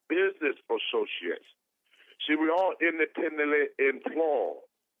are business associates. See, we're all independently employed.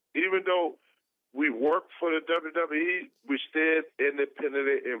 Even though we work for the WWE, we still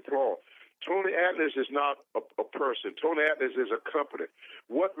independently employed. Tony Atlas is not a person. Tony Atlas is a company.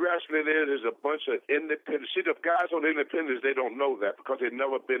 What wrestling is a bunch of independent. See, the guys on independence, they don't know that because they've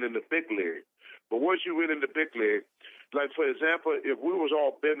never been in the big league. But once you went in the big league, like, for example, if we was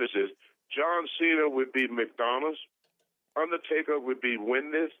all businesses, John Cena would be McDonald's, Undertaker would be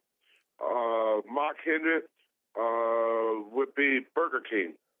Wendy's, Mark Henry would be Burger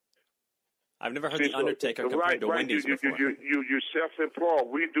King. I've never heard The Undertaker compared to Wendy's before. You self-employed.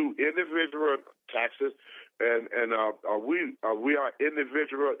 We do individual taxes, and we are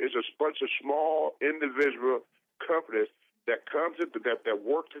individual. It's a bunch of small individual companies that that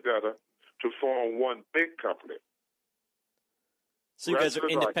work together to form one big company. So you guys are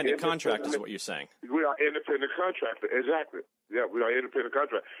independent contractors, is what you're saying? We are independent contractors, exactly. Yeah, we are independent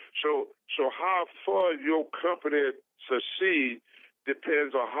contractors. So how far your company succeeds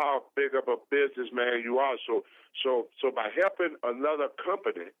depends on how big of a businessman you are. So by helping another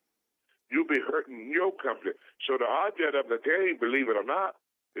company, you'll be hurting your company. So the object of the game, believe it or not,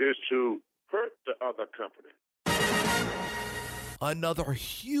 is to hurt the other company. Another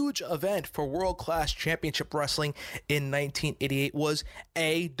huge event for World Class Championship Wrestling in 1988 was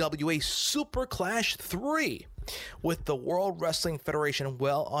AWA Super Clash 3, with the World Wrestling Federation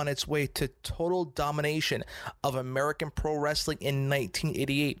well on its way to total domination of American Pro Wrestling in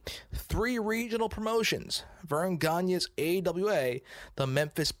 1988. 3 regional promotions, Vern Gagne's AWA, the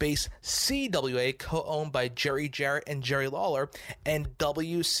Memphis-based CWA, co-owned by Jerry Jarrett and Jerry Lawler, and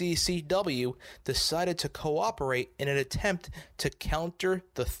WCCW, decided to cooperate in an attempt to counter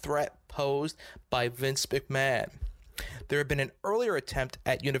the threat posed by Vince McMahon. There had been an earlier attempt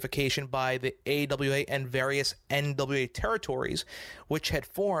at unification by the AWA and various NWA territories, which had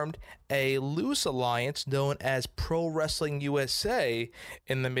formed a loose alliance known as Pro Wrestling USA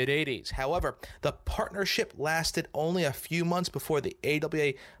in the mid-'80s. However, the partnership lasted only a few months before the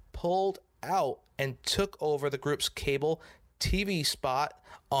AWA pulled out and took over the group's cable TV spot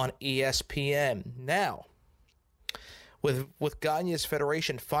on ESPN. Now, with Gagne's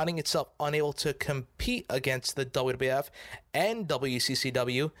federation finding itself unable to compete against the WWF and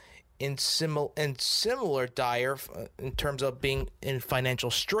WCCW in similar dire in terms of being in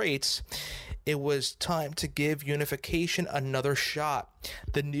financial straits, it was time to give unification another shot.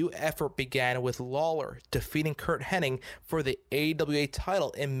 The new effort began with Lawler defeating Curt Hennig for the AWA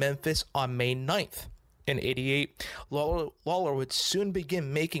title in Memphis on May 9th. In '88, Lawler would soon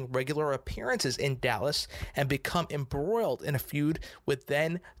begin making regular appearances in Dallas and become embroiled in a feud with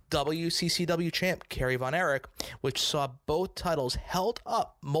then WCCW champ Kerry Von Erich, which saw both titles held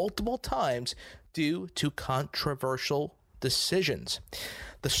up multiple times due to controversial decisions.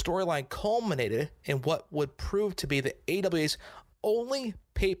 The storyline culminated in what would prove to be the AWA's only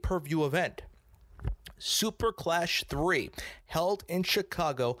pay-per-view event, Super Clash 3, held in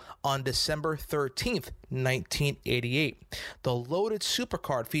Chicago on December 13th, 1988. The loaded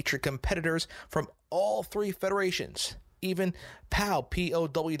supercard featured competitors from all three federations. Even POW,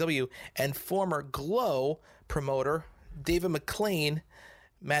 P-O-W-W, and former Glow promoter David McLean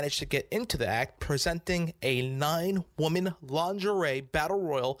managed to get into the act, presenting a 9-woman lingerie battle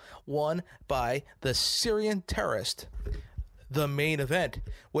royal won by the Syrian Terrorist. The main event,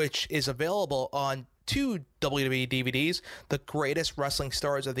 which is available on 2 WWE DVDs, The Greatest Wrestling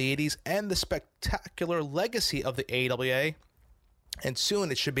Stars of the 80s and The Spectacular Legacy of the AWA, and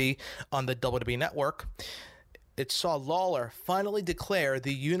soon it should be on the WWE Network. It saw Lawler finally declare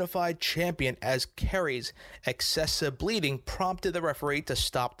the unified champion as Kerry's excessive bleeding prompted the referee to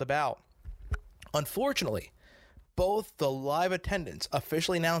stop the bout. Unfortunately, both the live attendance,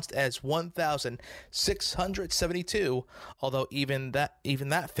 officially announced as 1,672, although even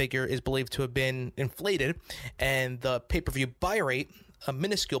that figure is believed to have been inflated, and the pay-per-view buy rate, a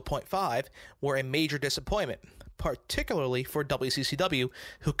minuscule 0.5, were a major disappointment, particularly for WCCW,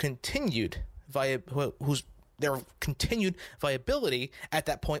 their continued viability at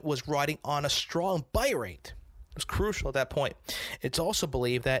that point was riding on a strong buy rate. It was crucial at that point. It's also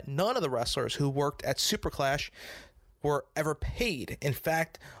believed that none of the wrestlers who worked at Super Clash were ever paid. In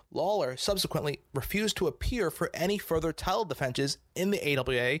fact, Lawler subsequently refused to appear for any further title defenses in the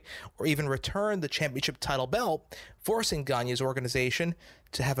AWA or even return the championship title belt, forcing Gagne's organization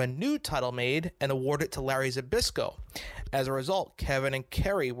to have a new title made and award it to Larry Zbyszko. As a result, Kevin and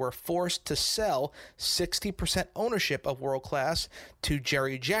Kerry were forced to sell 60% ownership of World Class to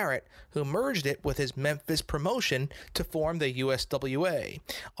Jerry Jarrett, who merged it with his Memphis promotion to form the USWA.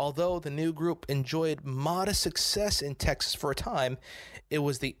 Although the new group enjoyed modest success in Texas for a time, it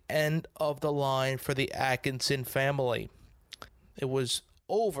was the end of the line for the Atkinson family. It was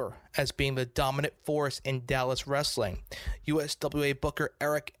over as being the dominant force in Dallas wrestling. USWA booker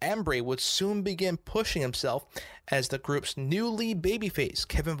Eric Embry would soon begin pushing himself as the group's new lead babyface.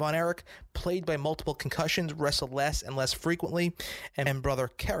 Kevin Von Erich, plagued by multiple concussions, wrestled less and less frequently, and brother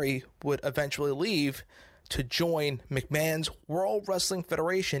Kerry would eventually leave to join McMahon's World Wrestling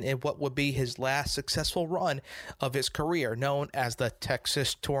Federation in what would be his last successful run of his career, known as the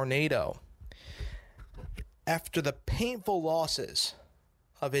Texas Tornado. After the painful losses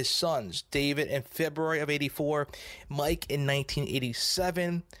of his sons, David in February of '84, Mike in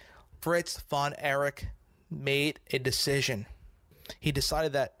 1987, Fritz Von Erich made a decision. He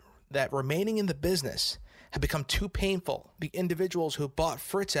decided that remaining in the business had become too painful. The individuals who bought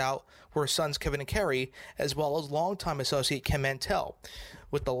Fritz out were his sons Kevin and Kerry, as well as longtime associate Ken Mantell,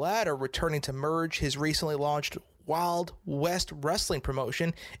 with the latter returning to merge his recently launched Wild West Wrestling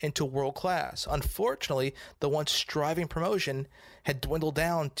promotion into World Class. Unfortunately, the once striving promotion had dwindled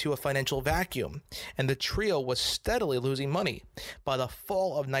down to a financial vacuum, and the trio was steadily losing money. By the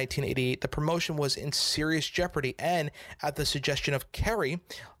fall of 1988, the promotion was in serious jeopardy, and at the suggestion of Kerry,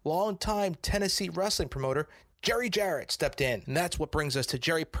 longtime Tennessee wrestling promoter Jerry Jarrett stepped in, and that's what brings us to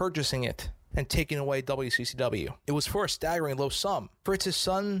Jerry purchasing it and taking away WCCW. It was for a staggering low sum. Fritz's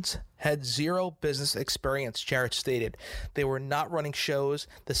sons had zero business experience, Jarrett stated. They were not running shows,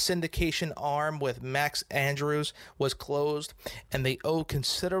 the syndication arm with Max Andrews was closed, and they owed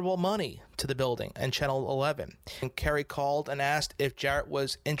considerable money to the building and Channel 11. And Kerry called and asked if Jarrett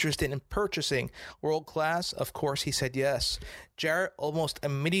was interested in purchasing World Class. Of course, he said yes. Jarrett almost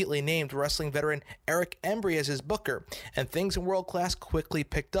immediately named wrestling veteran Eric Embry as his booker, and things in World Class quickly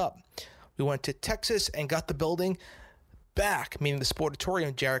picked up. We went to Texas and got the building back, meaning the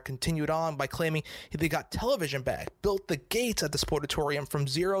Sportatorium. Jarrett continued on by claiming they got television back, built the gates at the Sportatorium from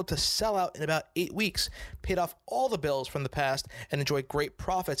zero to sell out in about 8 weeks, paid off all the bills from the past, and enjoyed great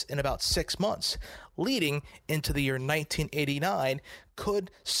profits in about 6 months. Leading into the year 1989, could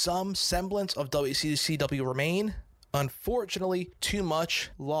some semblance of WCCW remain? Unfortunately, too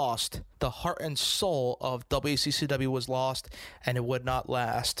much lost. The heart and soul of WCCW was lost, and it would not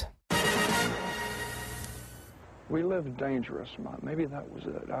last. We lived dangerous. Maybe that was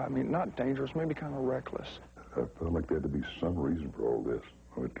it. I mean, not dangerous, maybe kind of reckless. I felt like there had to be some reason for all this,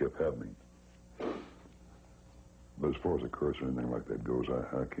 or it kept happening. But as far as a curse or anything like that goes,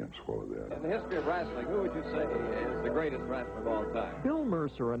 I can't swallow that. In the history of wrestling, who would you say is the greatest wrestler of all time? Bill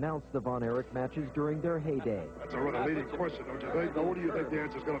Mercer announced the Von Erich matches during their heyday. That's a rather leading question, don't you think? Now, what do you think the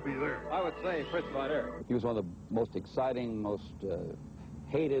answer's going to be there? I would say Fritz Von Erich. He was one of the most exciting, most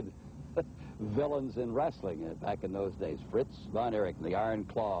hated villains in wrestling back in those days. Fritz Von Erich, the Iron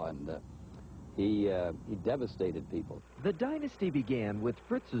Claw, and he devastated people. The dynasty began with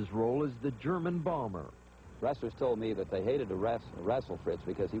Fritz's role as the German Bomber. Wrestlers told me that they hated to wrestle Fritz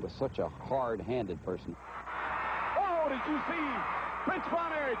because he was such a hard-handed person. Oh, did you see Fritz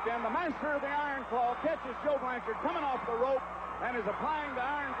Von Erich, and the master of the Iron Claw, catches Joe Blanchard coming off the rope and is applying the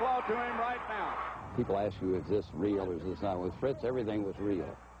Iron Claw to him right now. People ask you, is this real or is this not? With Fritz, everything was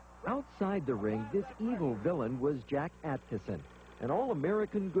real. Outside the ring, this evil villain was Jack Atkinson, an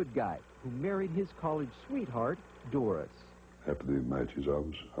all-American good guy who married his college sweetheart, Doris. After the matches,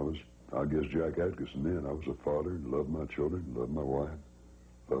 I guess Jack Atkinson then. I was a father, loved my children, loved my wife,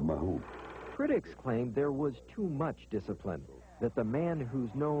 loved my home. Critics claimed there was too much discipline, that the man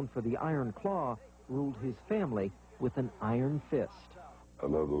who's known for the Iron Claw ruled his family with an iron fist. I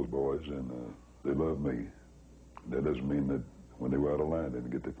love those boys, and they love me. That doesn't mean that when they were out of line, they didn't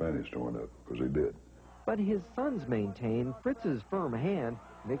get their panties torn up, because they did. But his sons maintain Fritz's firm hand,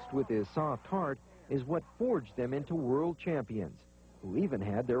 mixed with his soft heart, is what forged them into world champions, who even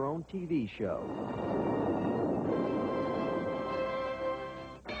had their own TV show.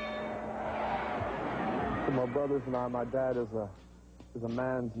 For my brothers and I, my dad is a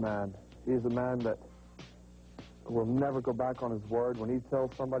man's man. He's a man that will never go back on his word. When he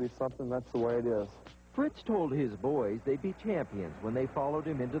tells somebody something, that's the way it is. Fritz told his boys they'd be champions when they followed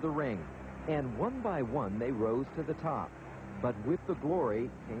him into the ring, and one by one they rose to the top. But with the glory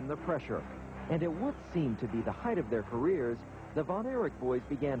came the pressure, and at what seemed to be the height of their careers, the Von Erich boys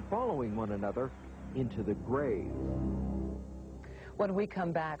began following one another into the grave. When we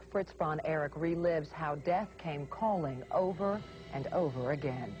come back, Fritz Von Erich relives how death came calling over and over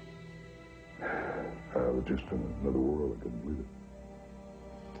again. I was just in another world. I couldn't believe it.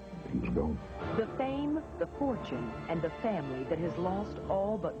 He was gone. The fame, the fortune, and the family that has lost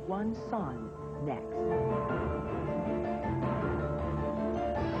all but one son next.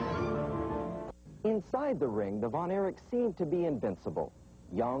 Inside the ring, the Von Erichs seemed to be invincible.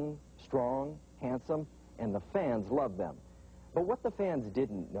 Young, strong, handsome, and the fans loved them. But what the fans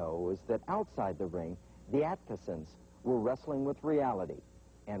didn't know is that outside the ring, the Atkinsons were wrestling with reality.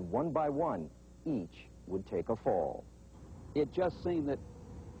 And one by one, each would take a fall. It just seemed that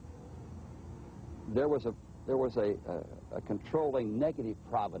there was a controlling negative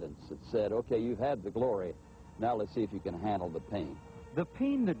providence that said, okay, you've had the glory, now let's see if you can handle the pain. The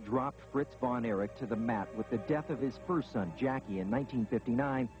pain that dropped Fritz Von Erich to the mat with the death of his first son, Jackie, in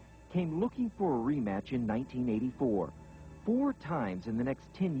 1959, came looking for a rematch in 1984. 4 times in the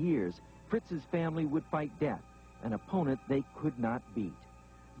next 10 years, Fritz's family would fight death, an opponent they could not beat.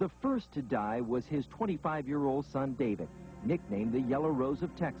 The first to die was his 25-year-old son, David, nicknamed the Yellow Rose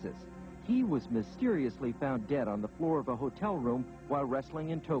of Texas. He was mysteriously found dead on the floor of a hotel room while wrestling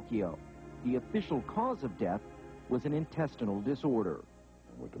in Tokyo. The official cause of death was an intestinal disorder.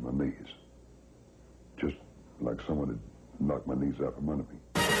 I went to my knees, just like someone had knocked my knees out from under me.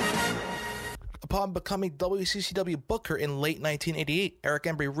 Upon becoming WCCW Booker in late 1988, Eric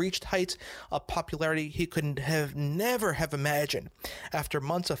Embry reached heights of popularity he could never have imagined. After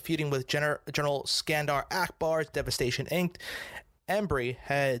months of feuding with General Skandar Akbar's Devastation Inc., Embry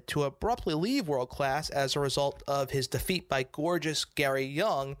had to abruptly leave World Class as a result of his defeat by gorgeous Gary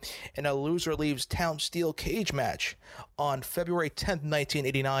Young in a loser leaves town steel cage match on February 10,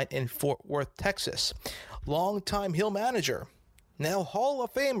 1989 in Fort Worth, Texas. Longtime heel manager, now Hall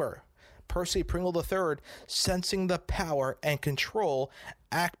of Famer, Percy Pringle III, sensing the power and control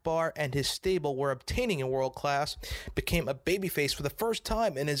Akbar and his stable were obtaining in World Class, became a babyface for the first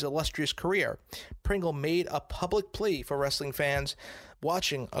time in his illustrious career. Pringle made a public plea for wrestling fans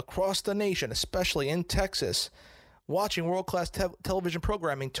watching across the nation, especially in Texas, watching world-class television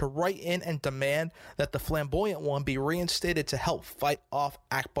programming, to write in and demand that the Flamboyant One be reinstated to help fight off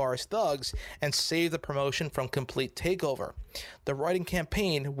Akbar's thugs and save the promotion from complete takeover. The writing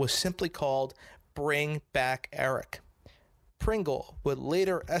campaign was simply called Bring Back Eric. Pringle would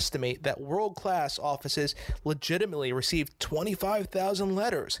later estimate that World Class offices legitimately received 25,000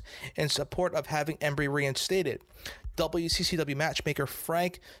 letters in support of having Embry reinstated. WCCW matchmaker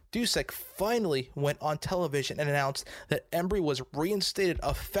Frank Dusek finally went on television and announced that Embry was reinstated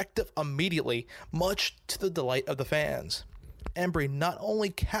effective immediately, much to the delight of the fans. Embry not only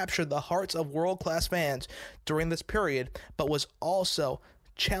captured the hearts of world-class fans during this period, but was also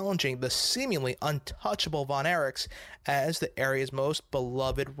challenging the seemingly untouchable Von Erichs as the area's most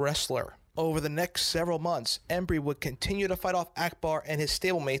beloved wrestler. Over the next several months, Embry would continue to fight off Akbar and his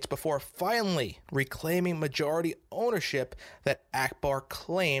stablemates before finally reclaiming majority ownership that Akbar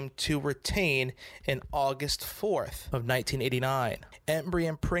claimed to retain in August 4th of 1989. Embry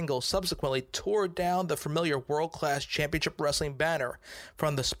and Pringle subsequently tore down the familiar World-Class Championship Wrestling banner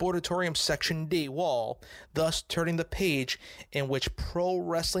from the Sportatorium Section D wall, thus turning the page in which pro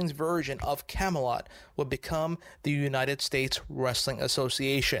wrestling's version of Camelot would become the United States Wrestling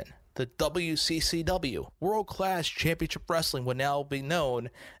Association. The WCCW, World Class Championship Wrestling, would now be known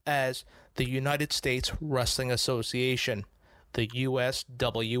as the United States Wrestling Association, the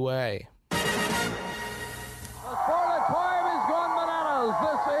USWA. The Sportatorium is going bananas.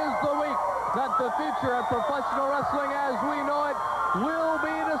 This is the week that the future of professional wrestling as we know it will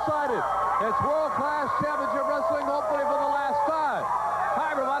be decided. It's World Class Championship Wrestling, hopefully for the last time.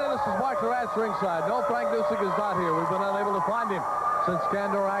 Hi, everybody. This is Michael Ratz ringside. No, Frank Dusek is not here. We've been unable to find him since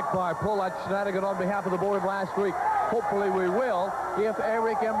Kandor Akbar pulled that shenanigan on behalf of the board last week. Hopefully we will if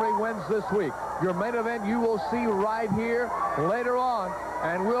Eric Embry wins this week. Your main event you will see right here later on,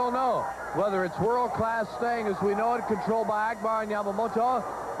 and we'll know whether it's world-class staying as we know it, controlled by Akbar and Yamamoto,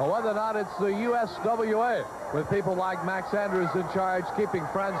 or whether or not it's the USWA with people like Max Andrews in charge, keeping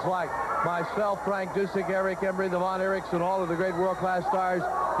friends like myself, Frank Dusek, Eric Embry, the Von Erichs, and all of the great world-class stars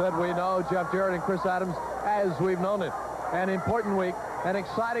that we know, Jeff Jarrett and Chris Adams, as we've known it. An important week, an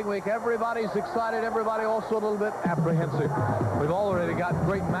exciting week. Everybody's excited, everybody also a little bit apprehensive. We've already got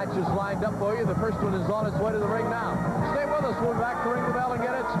great matches lined up for you. The first one is on its way to the ring now. Stay with us. We'll be back to ring the bell and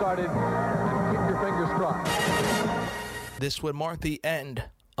get it started. And keep your fingers crossed. This would mark the end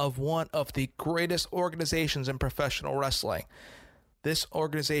of one of the greatest organizations in professional wrestling. This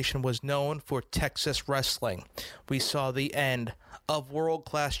organization was known for Texas wrestling. We saw the end of World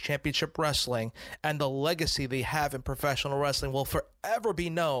Class Championship Wrestling, and the legacy they have in professional wrestling will forever be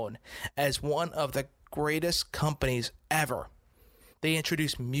known as one of the greatest companies ever. They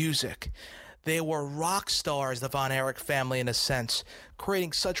introduced music. They were rock stars, the Von Erich family, in a sense,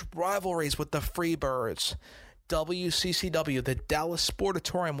 creating such rivalries with the Freebirds. WCCW, the Dallas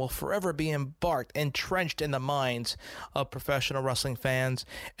Sportatorium, will forever be entrenched in the minds of professional wrestling fans,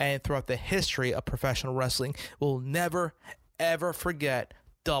 and throughout the history of professional wrestling, we'll never, ever forget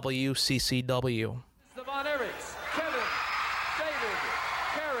WCCW. The Von Erichs, Kevin, David,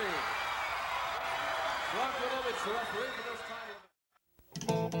 Kerry, Rock Winovich, the referee for this time.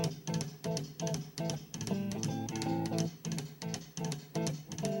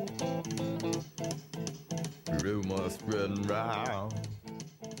 Rumors spreading round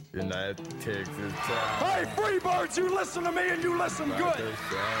in that Texas town. Hey, Freebirds, you listen to me and you listen good.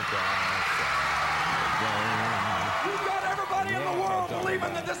 You've got everybody in the world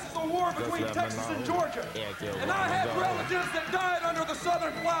believing that this is a war between Texas and Georgia. And I have relatives that died under the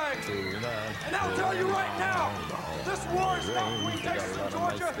Southern flag. And I'll tell you right now, this war is not between Texas and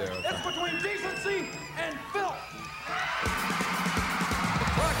Georgia. It's between decency and filth.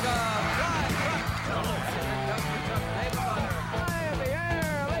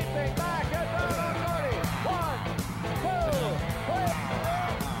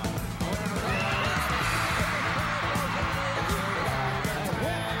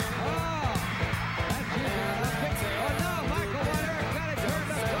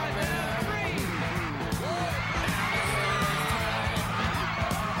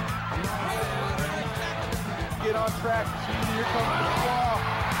 Get on track. Here comes the claw.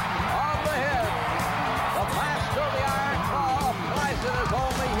 On the head. The master of the Iron Claw flies it as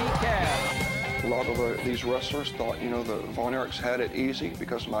only he can. A lot of these wrestlers thought, the Von Erichs had it easy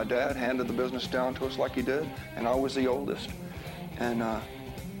because my dad handed the business down to us like he did, and I was the oldest. And I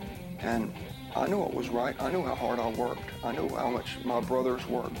knew it was right. I knew how hard I worked. I knew how much my brothers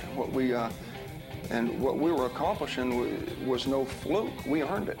worked. What we were accomplishing was no fluke. We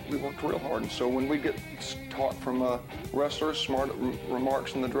earned it. We worked real hard. And so when we get taught from wrestlers, smart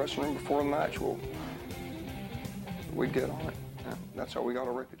remarks in the dressing room before a match, we'd get on it. And that's how we got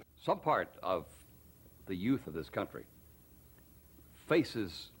our reputation. Some part of the youth of this country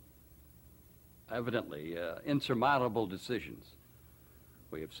faces, evidently, insurmountable decisions.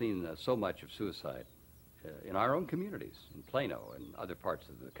 We have seen so much of suicide in our own communities, in Plano and other parts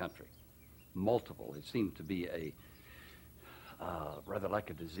of the country. Multiple. It seemed to be rather like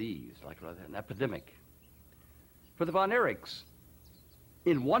a disease, like rather an epidemic. For the Von Erichs,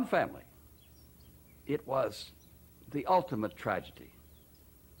 in one family, it was the ultimate tragedy.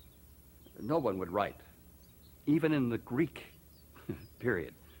 No one would write, even in the Greek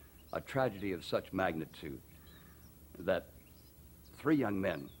period, a tragedy of such magnitude that 3 young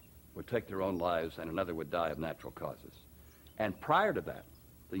men would take their own lives and another would die of natural causes. And prior to that,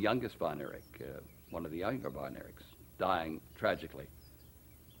 the youngest Von Erich, one of the younger Von Erichs, dying tragically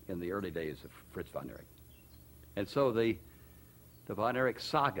in the early days of Fritz Von Erich. And so the Von Erich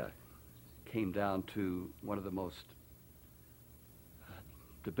saga came down to one of the most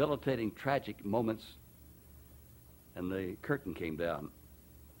debilitating, tragic moments, and the curtain came down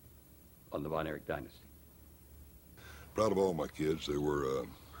on the Von Erich dynasty. Proud of all my kids. They were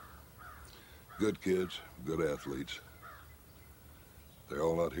good kids, good athletes. They're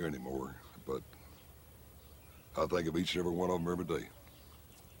all not here anymore, but I think of each and every one of them every day.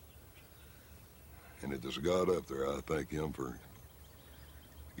 And if there's a God up there, I thank him for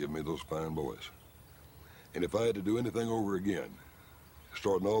giving me those fine boys. And if I had to do anything over again,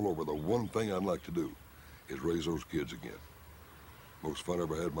 starting all over, the one thing I'd like to do is raise those kids again. Most fun I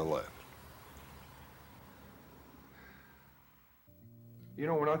ever had in my life. You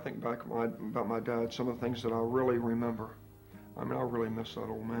know, when I think back about my dad, some of the things that I really remember, I mean, I really miss that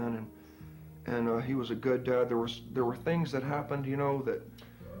old man, and he was a good dad. There were things that happened, you know, that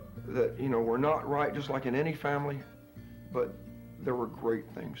you know were not right, just like in any family, but there were great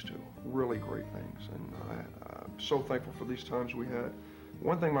things too, really great things, and I'm so thankful for these times we had.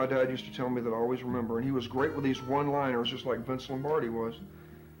 One thing my dad used to tell me that I always remember, and he was great with these one-liners, just like Vince Lombardi was.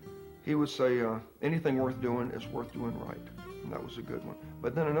 He would say, anything worth doing is worth doing right, and that was a good one.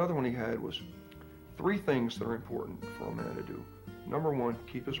 But then another one he had was 3 things that are important for a man to do. Number 1,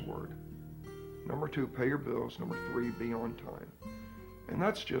 keep his word. Number 2, pay your bills. Number 3, be on time. And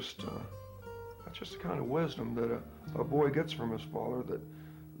that's just the kind of wisdom that a boy gets from his father.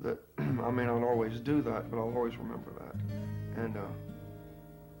 That I may not always do that, but I'll always remember that. And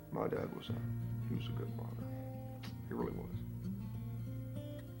my dad was a good father. He really was.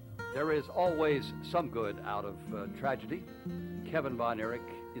 There is always some good out of tragedy. Kevin Von Erich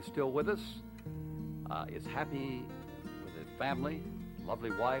is still with us, is happy with his family,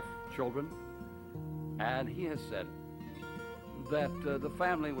 lovely wife, children, and he has said that the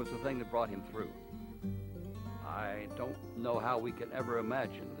family was the thing that brought him through. I don't know how we can ever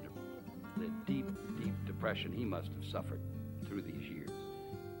imagine the deep, deep depression he must have suffered through these years,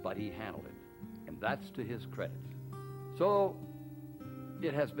 but he handled it, and that's to his credit. So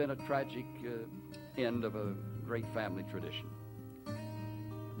it has been a tragic end of a great family tradition.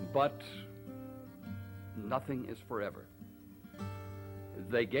 But nothing is forever.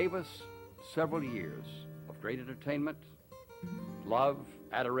 They gave us several years of great entertainment, love,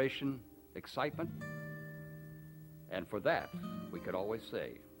 adoration, excitement, and for that, we could always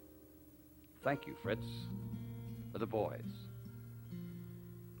say, thank you, Fritz, for the boys.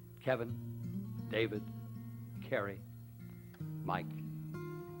 Kevin, David, Kerry, Mike,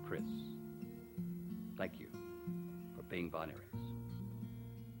 Chris, thank you for being Von Erichs.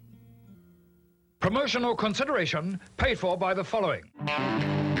 Promotional consideration paid for by the following.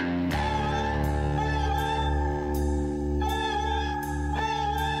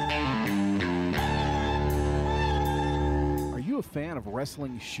 Are you a fan of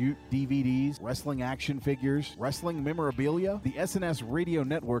wrestling shoot DVDs, wrestling action figures, wrestling memorabilia? The SNS Radio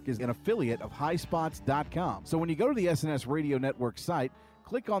Network is an affiliate of HighSpots.com. So when you go to the SNS Radio Network site,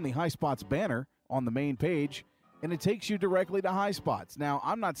 click on the High Spots banner on the main page, and it takes you directly to High Spots. Now,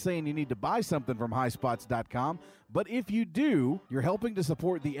 I'm not saying you need to buy something from HighSpots.com, but if you do, you're helping to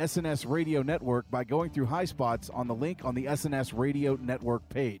support the SNS Radio Network by going through High Spots on the link on the SNS Radio Network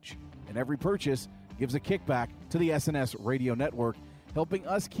page. And every purchase gives a kickback to the SNS Radio Network, helping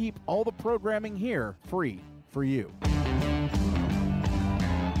us keep all the programming here free for you.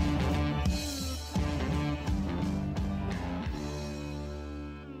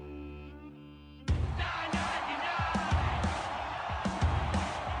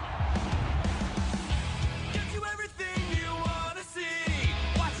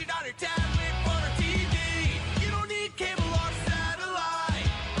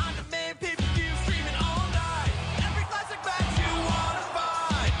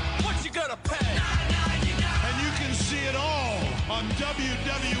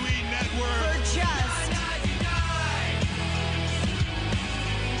 WWE Network. For just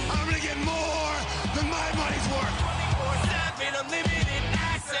I'm gonna get more than my money's worth. 24/7 unlimited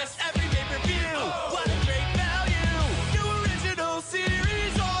access, every pay-per-view. What a great value! New original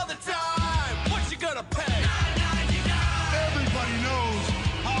series all the time. What you gonna pay? $9.99. Everybody knows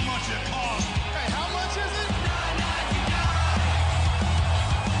how much it costs. Hey, how much is it? $9.99.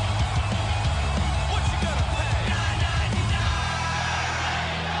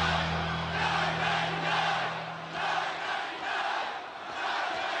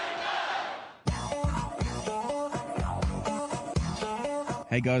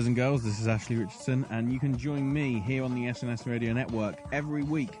 Hey guys and girls, this is Ashley Richardson, and you can join me here on the SNS Radio Network every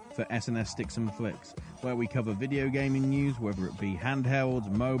week for SNS Sticks and Flicks, where we cover video gaming news, whether it be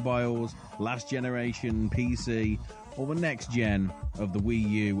handhelds, mobiles, last generation, PC, or the next gen of the Wii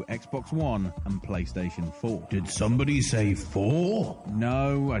U, Xbox One, and PlayStation 4. Did somebody say 4?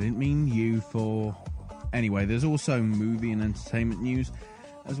 No, I didn't mean you 4. Anyway, there's also movie and entertainment news,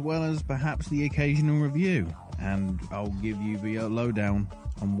 as well as perhaps the occasional review, and I'll give you the lowdown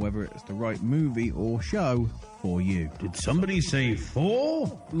on whether it's the right movie or show for you. Did somebody say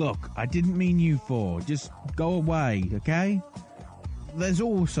 4? Look, I didn't mean you 4. Just go away, okay? There's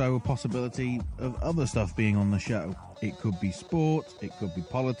also a possibility of other stuff being on the show. It could be sports, it could be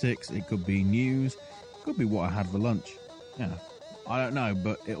politics, it could be news, it could be what I had for lunch. Yeah, I don't know,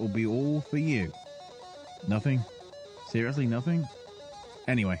 but it'll be all for you. Nothing? Seriously, nothing?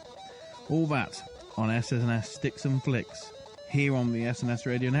 Anyway, all that on SNS Sticks and Flicks, here on the SNS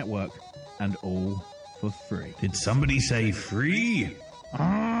Radio Network, and all for free. Did somebody say free?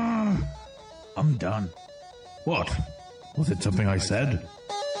 I'm done. What? Was it something I said?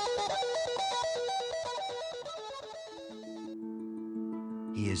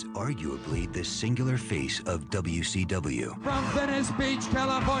 He is arguably the singular face of WCW. From Venice Beach,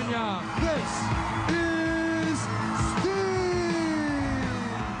 California, this is Sting!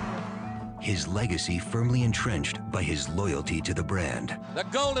 His legacy firmly entrenched by his loyalty to the brand. The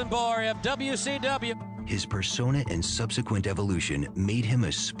Golden Boy of WCW. His persona and subsequent evolution made him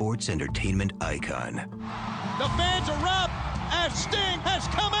a sports entertainment icon. The fans are up as Sting has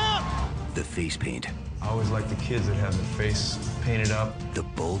come out. The face paint. I always like the kids that have the face painted up. The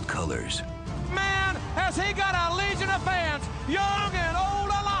bold colors. Man, has he got a legion of fans, young and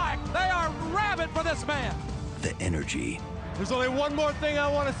old alike. They are rabid for this man. The energy. There's only one more thing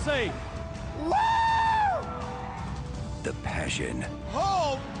I want to say. Woo! The passion.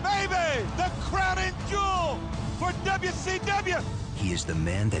 Oh, baby! The crowning jewel for WCW! He is the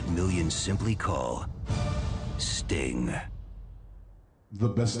man that millions simply call Sting. The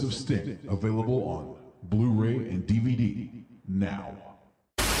Best of Sting, available on Blu-ray and DVD now.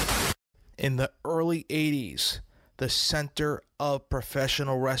 In the early 80s, the center of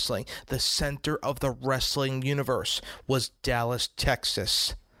professional wrestling, the center of the wrestling universe, was Dallas,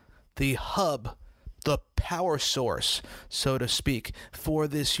 Texas. The hub, the power source, so to speak, for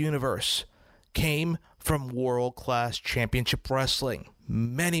this universe came from World Class Championship Wrestling.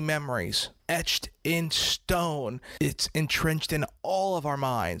 Many memories etched in stone. It's entrenched in all of our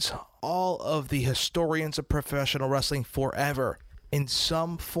minds, all of the historians of professional wrestling forever. In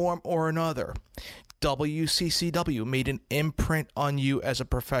some form or another, WCCW made an imprint on you as a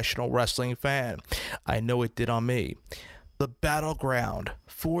professional wrestling fan. I know it did on me. The battleground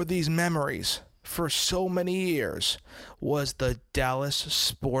for these memories for so many years was the Dallas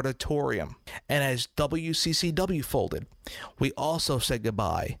Sportatorium. And as WCCW folded, we also said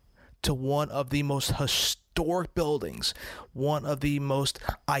goodbye to one of the most historic buildings, one of the most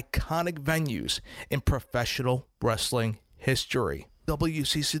iconic venues in professional wrestling history.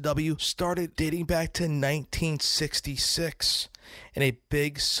 WCCW started dating back to 1966 in a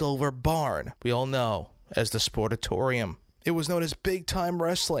big silver barn we all know as the Sportatorium. It was known as Big Time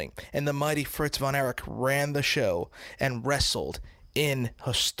Wrestling, and the mighty Fritz Von Erich ran the show and wrestled in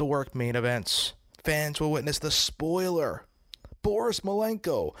historic main events. Fans will witness the Spoiler, Boris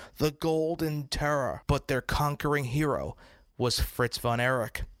Malenko, the Golden Terror, but their conquering hero was Fritz Von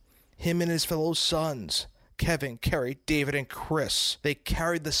Erich. Him and his fellow sons, Kevin, Kerry, David, and Chris, they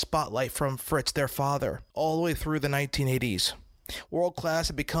carried the spotlight from Fritz, their father, all the way through the 1980s. World Class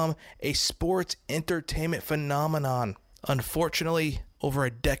had become a sports entertainment phenomenon. Unfortunately, over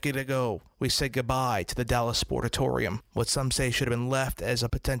a decade ago, we said goodbye to the Dallas Sportatorium. What some say should have been left as a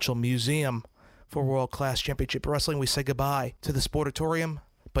potential museum for World Class Championship Wrestling. We said goodbye to the Sportatorium,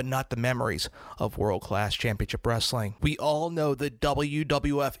 but not the memories of World Class Championship Wrestling. We all know the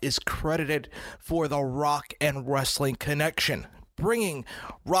WWF is credited for the rock and wrestling connection, bringing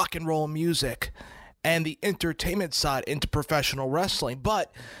rock and roll music and the entertainment side into professional wrestling.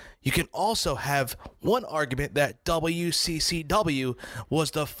 But you can also have one argument that WCCW was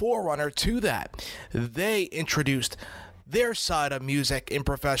the forerunner to that. They introduced their side of music in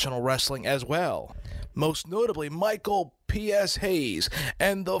professional wrestling as well. Most notably, Michael P.S. Hayes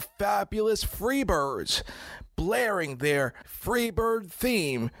and the Fabulous Freebirds, blaring their Freebird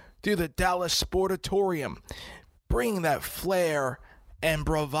theme through the Dallas Sportatorium, bringing that flair and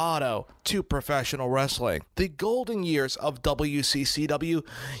bravado to professional wrestling. The golden years of WCCW,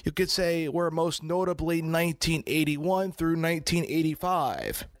 you could say, were most notably 1981 through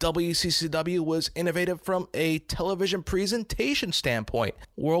 1985. WCCW was innovative from a television presentation standpoint.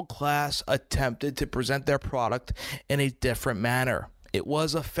 World Class attempted to present their product in a different manner. It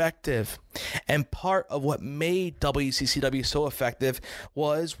was effective, and part of what made WCCW so effective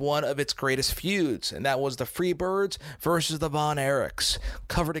was one of its greatest feuds, and that was the Freebirds versus the Von Erichs,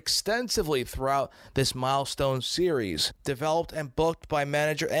 covered extensively throughout this milestone series. Developed and booked by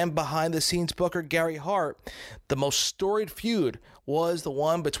manager and behind-the-scenes booker Gary Hart, the most storied feud was the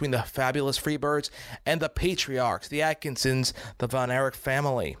one between the fabulous Freebirds and the Patriarchs, the Atkinsons, the Von Erich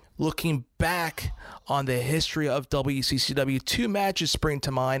family. Looking back on the history of WCCW, two matches spring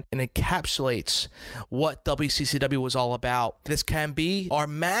to mind and encapsulates what WCCW was all about. This can be our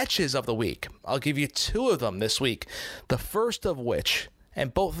matches of the week. I'll give you two of them this week. The first of which,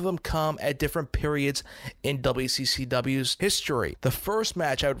 and both of them come at different periods in WCCW's history. The first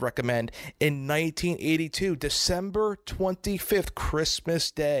match I would recommend in 1982, December 25th, Christmas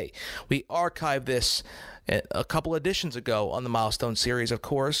Day. We archived this a couple editions ago on the Milestone series, of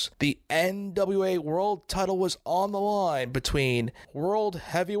course. The NWA World title was on the line between World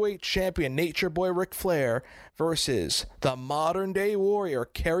Heavyweight Champion Nature Boy Ric Flair versus the modern day warrior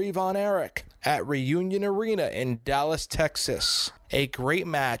Kerry Von Erich at Reunion Arena in Dallas, Texas. A great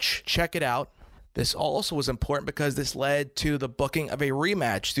match. Check it out. This also was important because this led to the booking of a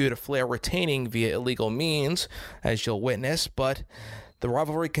rematch due to Flair retaining via illegal means, as you'll witness, but the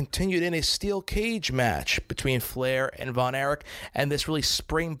rivalry continued in a steel cage match between Flair and Von Erich, and this really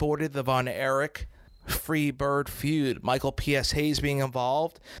springboarded the Von Erich Freebird feud. Michael P.S. Hayes being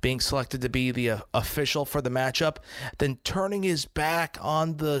involved, being selected to be the official for the matchup, then turning his back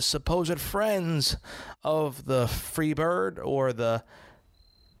on the supposed friends of the Freebird, or the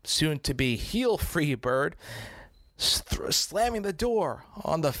soon-to-be heel Freebird, slamming the door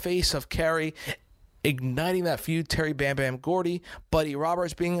on the face of Kerry, igniting that feud. Terry Bam Bam Gordy, Buddy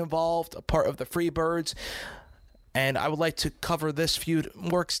Roberts being involved, a part of the Freebirds. And I would like to cover this feud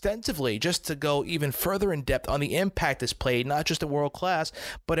more extensively, just to go even further in depth on the impact this played, not just in World Class,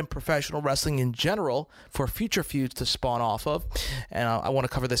 but in professional wrestling in general, for future feuds to spawn off of. And I want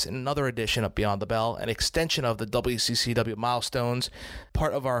to cover this in another edition of Beyond the Bell, an extension of the WCCW Milestones,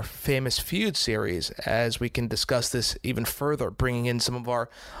 part of our famous feud series, as we can discuss this even further, bringing in some of our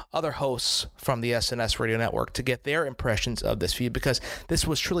other hosts from the SNS Radio Network to get their impressions of this feud, because this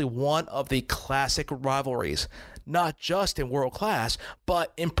was truly one of the classic rivalries, not just in World Class,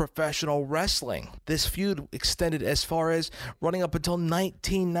 but in professional wrestling. This feud extended as far as running up until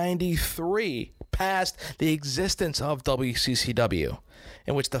 1993, past the existence of WCCW,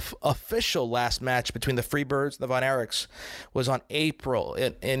 in which the official last match between the Freebirds and the Von Erichs was in April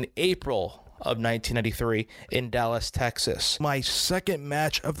of 1993 in Dallas, Texas. My second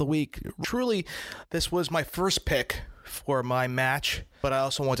match of the week, truly, this was my first pick for my match, but I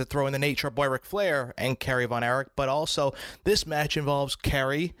also want to throw in the Nature Boy Ric Flair and Kerry Von Erich, but also this match involves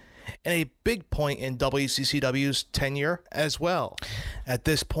Kerry and a big point in WCCW's tenure as well. At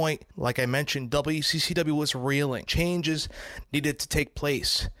this point, like I mentioned, WCCW was reeling. Changes needed to take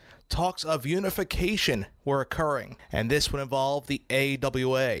place. Talks of unification were occurring, and this would involve the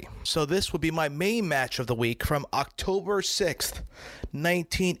AWA. So this would be my main match of the week from October 6th,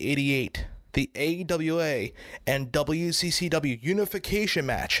 1988. The AWA and WCCW unification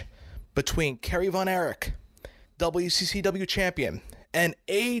match between Kerry Von Erich, WCCW champion, and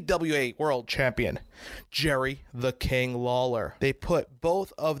AWA world champion Jerry the King Lawler. They put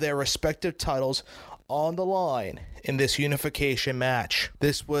both of their respective titles on the line in this unification match.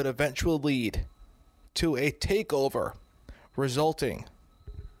 This would eventually lead to a takeover, resulting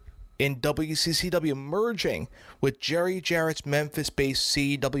in WCCW merging with Jerry Jarrett's Memphis-based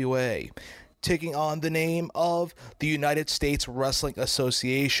CWA, taking on the name of the United States Wrestling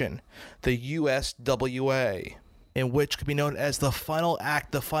Association, the USWA, in which could be known as the final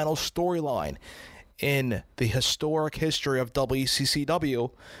act, the final storyline in the historic history of WCCW.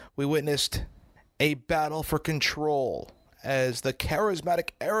 We witnessed a battle for control as the charismatic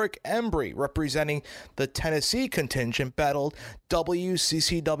Eric Embry, representing the Tennessee contingent, battled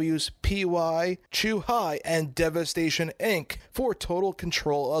WCCW's PY, Chu High, and Devastation Inc. for total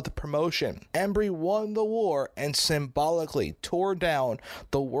control of the promotion. Embry won the war and symbolically tore down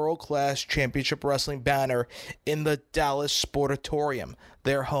the World Class Championship Wrestling banner in the Dallas Sportatorium,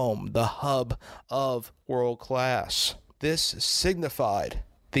 their home, the hub of World Class. This signified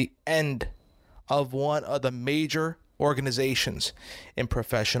the end of one of the major organizations in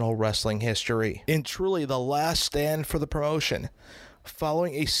professional wrestling history, in truly the last stand for the promotion,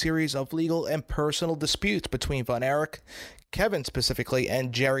 Following a series of legal and personal disputes between Von Erich, Kevin specifically,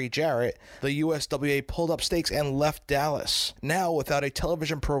 and Jerry Jarrett, the USWA pulled up stakes and left Dallas. Now, without a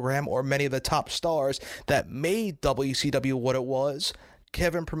television program or many of the top stars that made WCW what it was,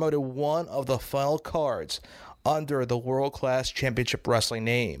 Kevin promoted one of the final cards under the World Class Championship Wrestling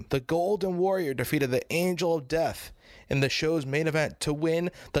name. The Golden Warrior defeated the Angel of Death in the show's main event to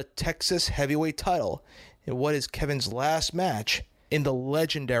win the Texas Heavyweight title in what is Kevin's last match in the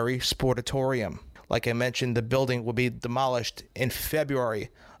legendary Sportatorium. Like I mentioned, the building will be demolished in February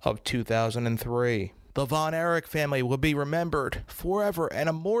of 2003. The Von Erich family will be remembered forever and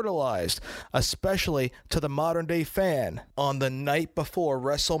immortalized, especially to the modern-day fan. On the night before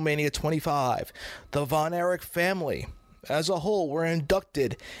WrestleMania 25, the Von Erich family, as a whole, were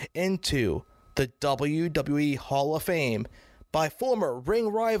inducted into the WWE Hall of Fame by former ring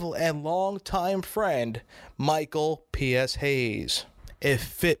rival and longtime friend Michael P.S. Hayes. It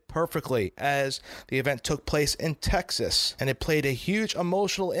fit perfectly as the event took place in Texas, and it played a huge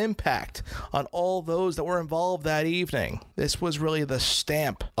emotional impact on all those that were involved that evening. This was really the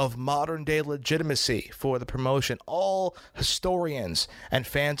stamp of modern-day legitimacy for the promotion. All historians and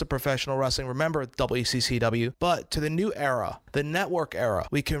fans of professional wrestling remember WCCW, but to the new era, the network era,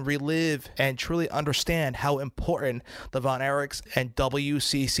 we can relive and truly understand how important the Von Erichs and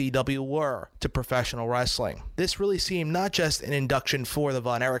WCCW were to professional wrestling. This really seemed not just an induction for the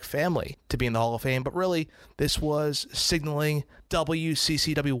Von Erich family to be in the Hall of Fame, but really this was signaling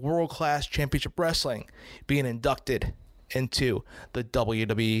WCCW World Class Championship Wrestling being inducted into the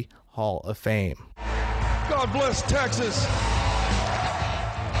WWE Hall of Fame. God bless Texas.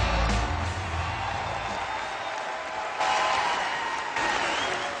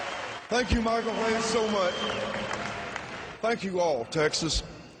 Thank you, Michael Hayes, so much. Thank you all, Texas.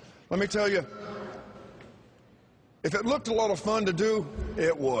 Let me tell you, if it looked a lot of fun to do,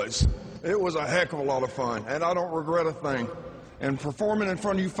 it was. It was a heck of a lot of fun, and I don't regret a thing. And performing in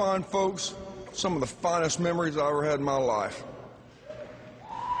front of you fine folks, some of the finest memories I ever had in my life.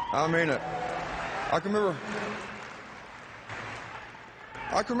 I mean it. I can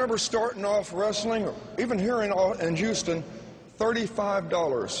remember starting off wrestling, or even here in Houston,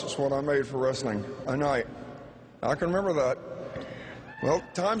 $35 is what I made for wrestling a night. I can remember that. Well,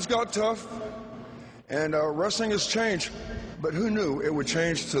 times got tough, and wrestling has changed, but who knew it would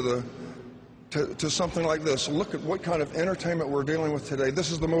change to something like this? Look at what kind of entertainment we're dealing with today.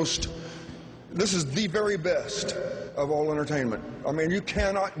 This is the very best of all entertainment. I mean, you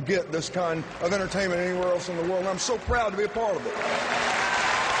cannot get this kind of entertainment anywhere else in the world, and I'm so proud to be a part of it.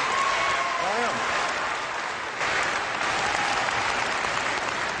 I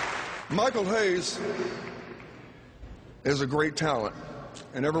am. Michael Hayes is a great talent,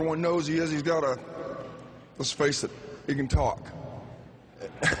 and everyone knows he is. He's got let's face it, he can talk.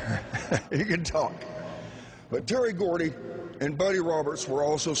 He can talk. But Terry Gordy and Buddy Roberts were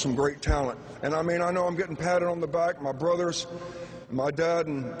also some great talent. And I mean, I know I'm getting patted on the back, my brothers, my dad,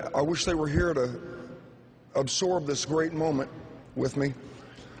 and I wish they were here to absorb this great moment with me.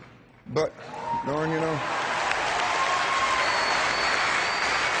 But, darn, you know,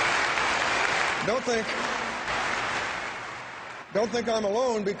 don't think I'm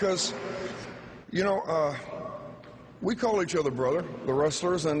alone, because, you know, we call each other brother, the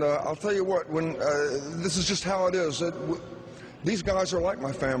wrestlers, and I'll tell you what, when this is just how it is. These guys are like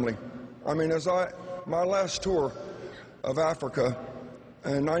my family. I mean, my last tour of Africa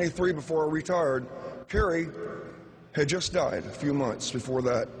in '93, before I retired, Kerry had just died a few months before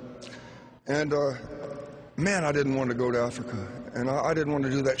that. And man, I didn't want to go to Africa, and I didn't want to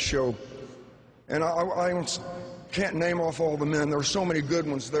do that show. And I can't name off all the men. There were so many good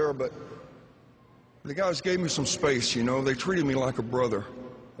ones there, but the guys gave me some space, you know. They treated me like a brother.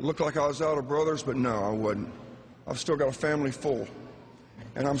 It looked like I was out of brothers, but no, I wasn't. I've still got a family full,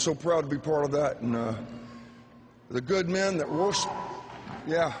 and I'm so proud to be part of that. And the good men that were,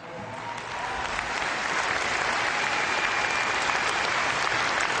 yeah.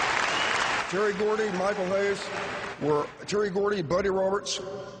 Terry Gordy, Michael Hayes, Terry Gordy, Buddy Roberts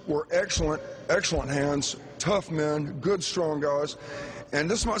were excellent hands, tough men, good, strong guys. And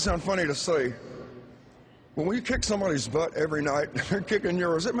this might sound funny to say, but when you kick somebody's butt every night, they're kicking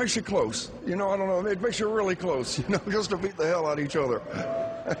yours, it makes you close. You know, I don't know, it makes you really close, you know, just to beat the hell out of each other.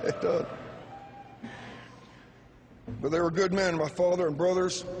 It does. But they were good men, my father and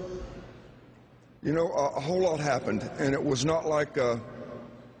brothers. You know, a whole lot happened, and it was not like, a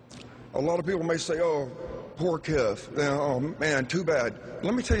lot of people may say, oh, poor Kev, oh man, too bad.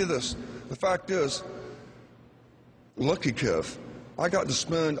 Let me tell you this, the fact is, lucky Kev. I got to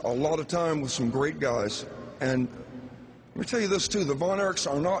spend a lot of time with some great guys, and Let me tell you this, too. The Von Erichs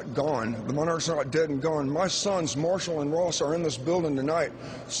are not gone. The Von Erichs are not dead and gone. My sons, Marshall and Ross, are in this building tonight.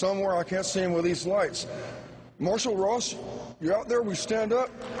 Somewhere I can't see them with these lights. Marshall, Ross, you out there? We stand up.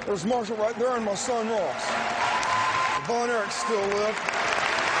 There's Marshall right there and my son, Ross. The Von Erichs still live.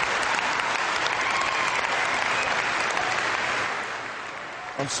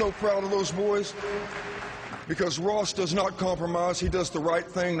 I'm so proud of those boys because Ross does not compromise. He does the right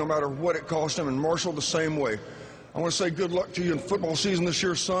thing no matter what it costs him, and Marshall the same way. I want to say good luck to you in football season this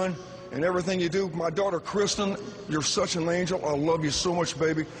year, son, and everything you do. My daughter, Kristen, you're such an angel. I love you so much,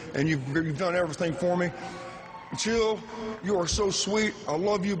 baby, and you've done everything for me. Jill, you are so sweet. I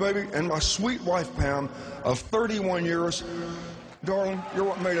love you, baby, and my sweet wife, Pam, of 31 years. Darling, you're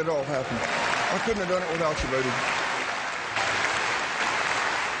what made it all happen. I couldn't have done it without you, baby.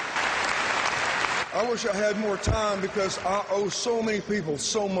 I wish I had more time because I owe so many people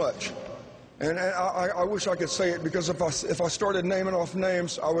so much. And I wish I could say it because if I started naming off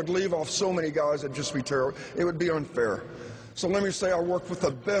names, I would leave off so many guys. It'd just be terrible. It would be unfair. So let me say I worked with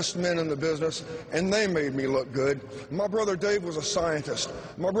the best men in the business, and they made me look good. My brother Dave was a scientist.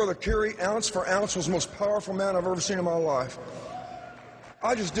 My brother Kerry, ounce for ounce, was the most powerful man I've ever seen in my life.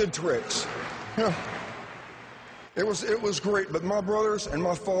 I just did tricks. You know, it was great, but my brothers and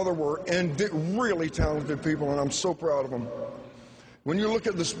my father were really talented people, and I'm so proud of them. When you look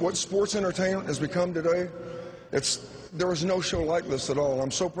at this, what sports entertainment has become today, there is no show like this at all.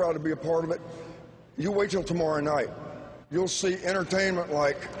 I'm so proud to be a part of it. You wait till tomorrow night. You'll see entertainment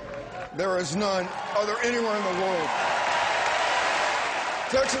like there is none other anywhere in the world.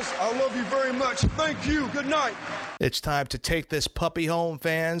 Texas, I love you very much. Thank you. Good night. It's time to take this puppy home,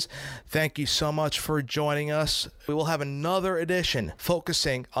 fans. Thank you so much for joining us. We will have another edition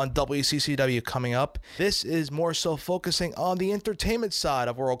focusing on WCCW coming up. This is more so focusing on the entertainment side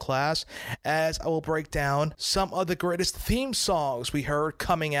of World Class, as I will break down some of the greatest theme songs we heard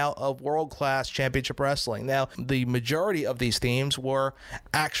coming out of World Class Championship Wrestling. Now, the majority of these themes were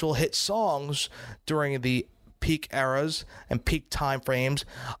actual hit songs during the peak eras and peak time frames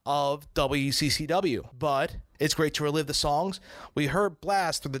of WCCW, but it's great to relive the songs we heard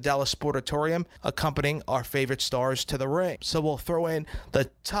blast through the Dallas Sportatorium, accompanying our favorite stars to the ring. So we'll throw in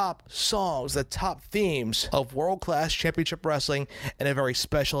the top songs, the top themes of World Class Championship Wrestling in a very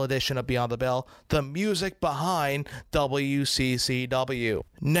special edition of Beyond the Bell, the music behind WCCW.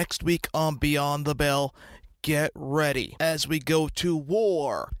 Next week on Beyond the Bell, get ready as we go to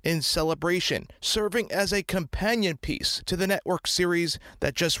war in celebration, serving as a companion piece to the network series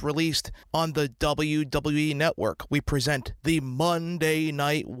that just released on the WWE Network. We present the Monday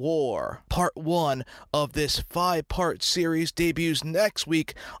Night War. Part 1 of this 5-part series debuts next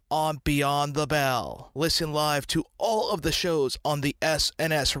week on Beyond the Bell. Listen live to all of the shows on the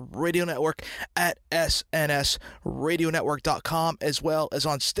SNS Radio Network at snsradionetwork.com, as well as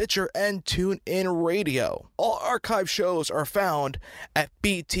on Stitcher and TuneIn Radio. All archive shows are found at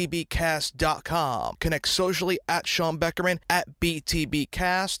btbcast.com. Connect socially at Sean Beckerman at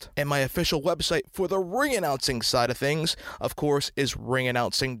btbcast, and my official website for the ring announcing side of things, of course, is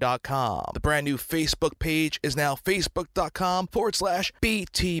ringannouncing.com. The brand new Facebook page is now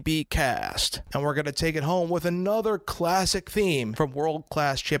facebook.com/btbcast. And we're going to take it home with another classic theme from World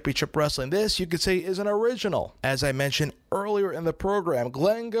Class Championship Wrestling. This, you could say, is an original. As I mentioned earlier in the program,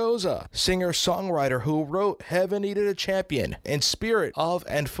 Glenn Goza, singer-songwriter who wrote Heaven Needed a Champion in spirit of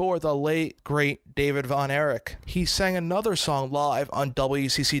and for the late, great David Von Erich. He sang another song live on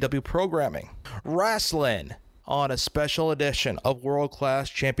WCCW programming, Wrastlin', on a special edition of World Class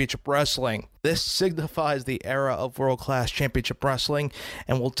Championship Wrestling. This signifies the era of World Class Championship Wrestling,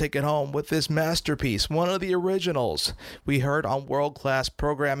 and we'll take it home with this masterpiece, one of the originals we heard on World Class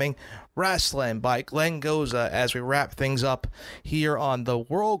programming, Wrastlin' by Glenn Goza, as we wrap things up here on the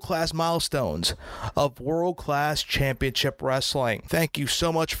World Class milestones of World Class Championship Wrestling. Thank you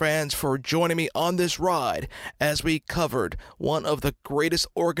so much, fans, for joining me on this ride as we covered one of the greatest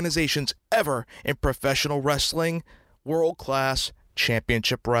organizations ever in professional wrestling, World Class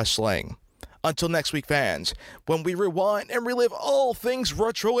Championship Wrestling. Until next week, fans, when we rewind and relive all things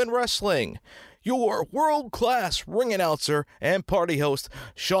retro in wrestling, your world-class ring announcer and party host,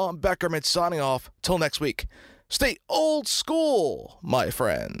 Sean Beckerman, signing off. Till next week, stay old school, my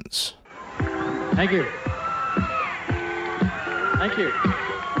friends. Thank you. Thank you.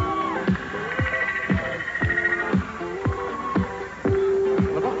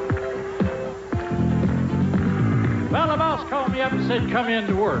 Well, the boss called me up and said, come in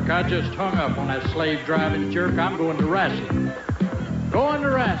to work. I just hung up on that slave-driving jerk. I'm going to wrestle. Going to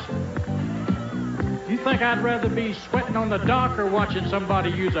wrestle. You think I'd rather be sweating on the dock or watching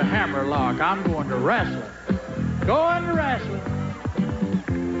somebody use a hammer lock? I'm going to wrestle. Going to wrestling.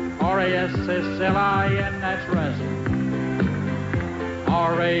 R-A-S-S-L-I-N, that's wrestling.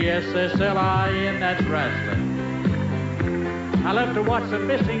 R-A-S-S-L-I-N, that's wrestling. I love to watch the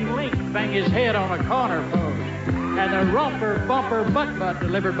missing link bang his head on a corner post, and the romper bumper butt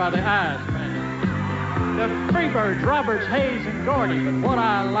delivered by the Eyes Man. The Freebirds, Roberts, Hayes, and Gordy, but what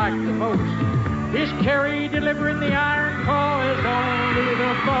I like the most is Kerry delivering the iron claw as only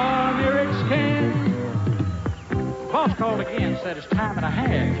the Von Erichs can. Boss called again, said it's time and a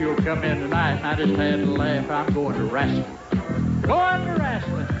half. You'll come in tonight, and I just had to laugh. I'm going to wrestling. Going to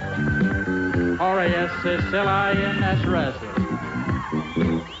wrestling. R-A-S-S-L-I-N, that's wrestling.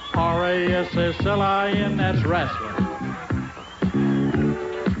 R-A-S-S-L-I-N, that's wrestling.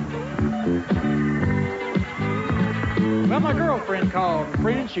 Well, my girlfriend called.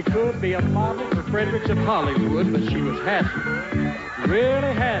 Friend, she could be a model for Fredericks of Hollywood, but she was handsome.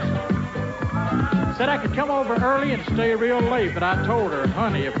 Really handsome. Said I could come over early and stay real late, but I told her,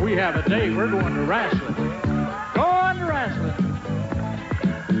 honey, if we have a date, we're going to wrestling. Going to wrestling.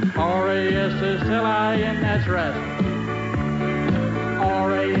 R-A-S-S-L-I-N, that's wrestling.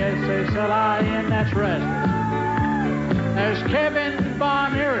 R-A-S-S-L-I-N, that's wrestling. There's Kevin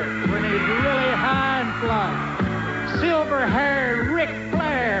Von Erich when he's really high and flying. Silver-haired Ric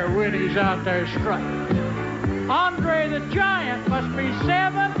Flair when he's out there strutting. Andre the Giant must be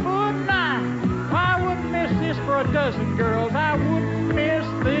 7'9". I wouldn't miss this for a dozen girls. I wouldn't miss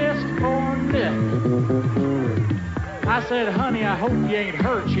this for nothing. I said, honey, I hope you ain't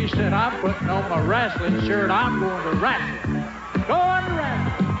hurt. She said, I'm putting on my wrestling shirt. I'm going to wrestle. Going to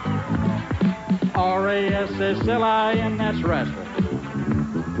wrestle. R-A-S-S-L-I-N, that's wrestling.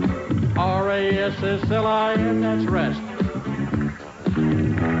 R-A-S-S-L-I-N, that's wrestling.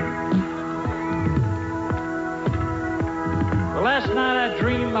 Well, last night I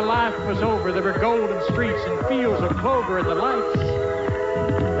dreamed my life was over. There were golden streets and fields of clover, and the lights,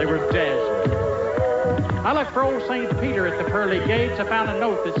 they were dazzling. I looked for old St. Peter at the pearly gates. I found a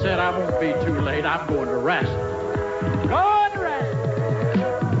note that said, I won't be too late. I'm going to wrestle. Going to wrestle.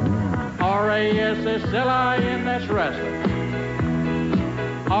 R-A-S-S-L-I-N, that's wrestling.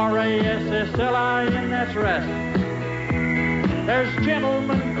 R-A-S-S-L-I-N, that's wrestling. There's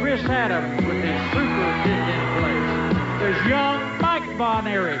gentleman Chris Adams with his super kick in place. There's young Mike Von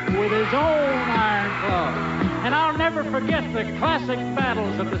Erich with his own iron claw. And I'll never forget the classic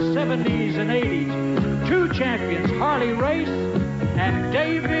battles of the 70s and 80s. Two champions, Harley Race and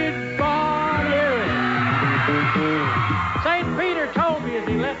David Von Erich. St. Peter told me as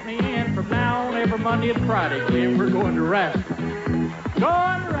he let me in, from now on every Monday and Friday, Jim, we're going to wrestle.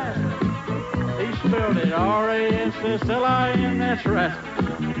 Going to wrestle. He spelled it R-A-S-S-L-I-N, that's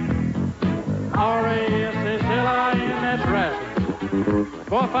wrestling. R-A-S-S-L-I-N, that's wrestling.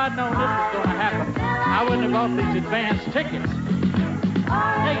 Boy, if I'd known this was going to happen, I wouldn't have bought these advance tickets.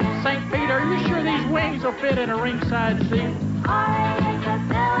 Hey, St. Peter, are you sure these wings will fit in a ringside seat?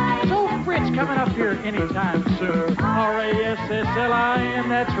 So Fritz coming up here anytime soon. R-A-S-S-L-I-N,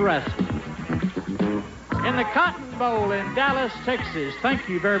 that's wrestling. In the Cotton Bowl in Dallas, Texas. Thank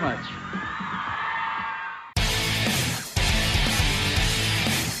you very much.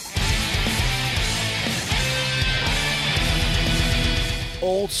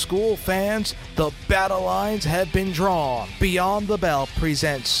 Old school fans, the battle lines have been drawn. Beyond the Bell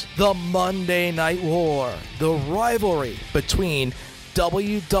presents the Monday Night War, the rivalry between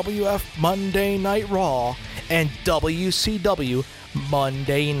WWF Monday Night Raw and WCW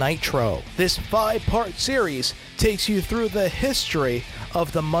Monday Nitro. This 5-part series takes you through the history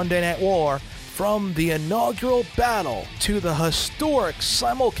of the Monday Night War, from the inaugural battle to the historic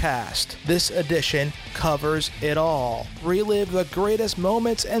simulcast. This edition covers it all. Relive the greatest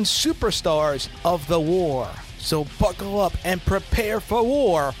moments and superstars of the war. So buckle up and prepare for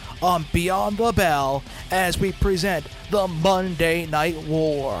war on Beyond the Bell as we present the Monday Night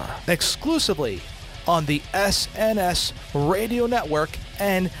War, exclusively on the SNS Radio Network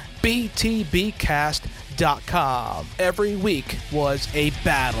and BTBcast.com. Every week was a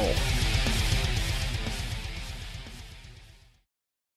battle.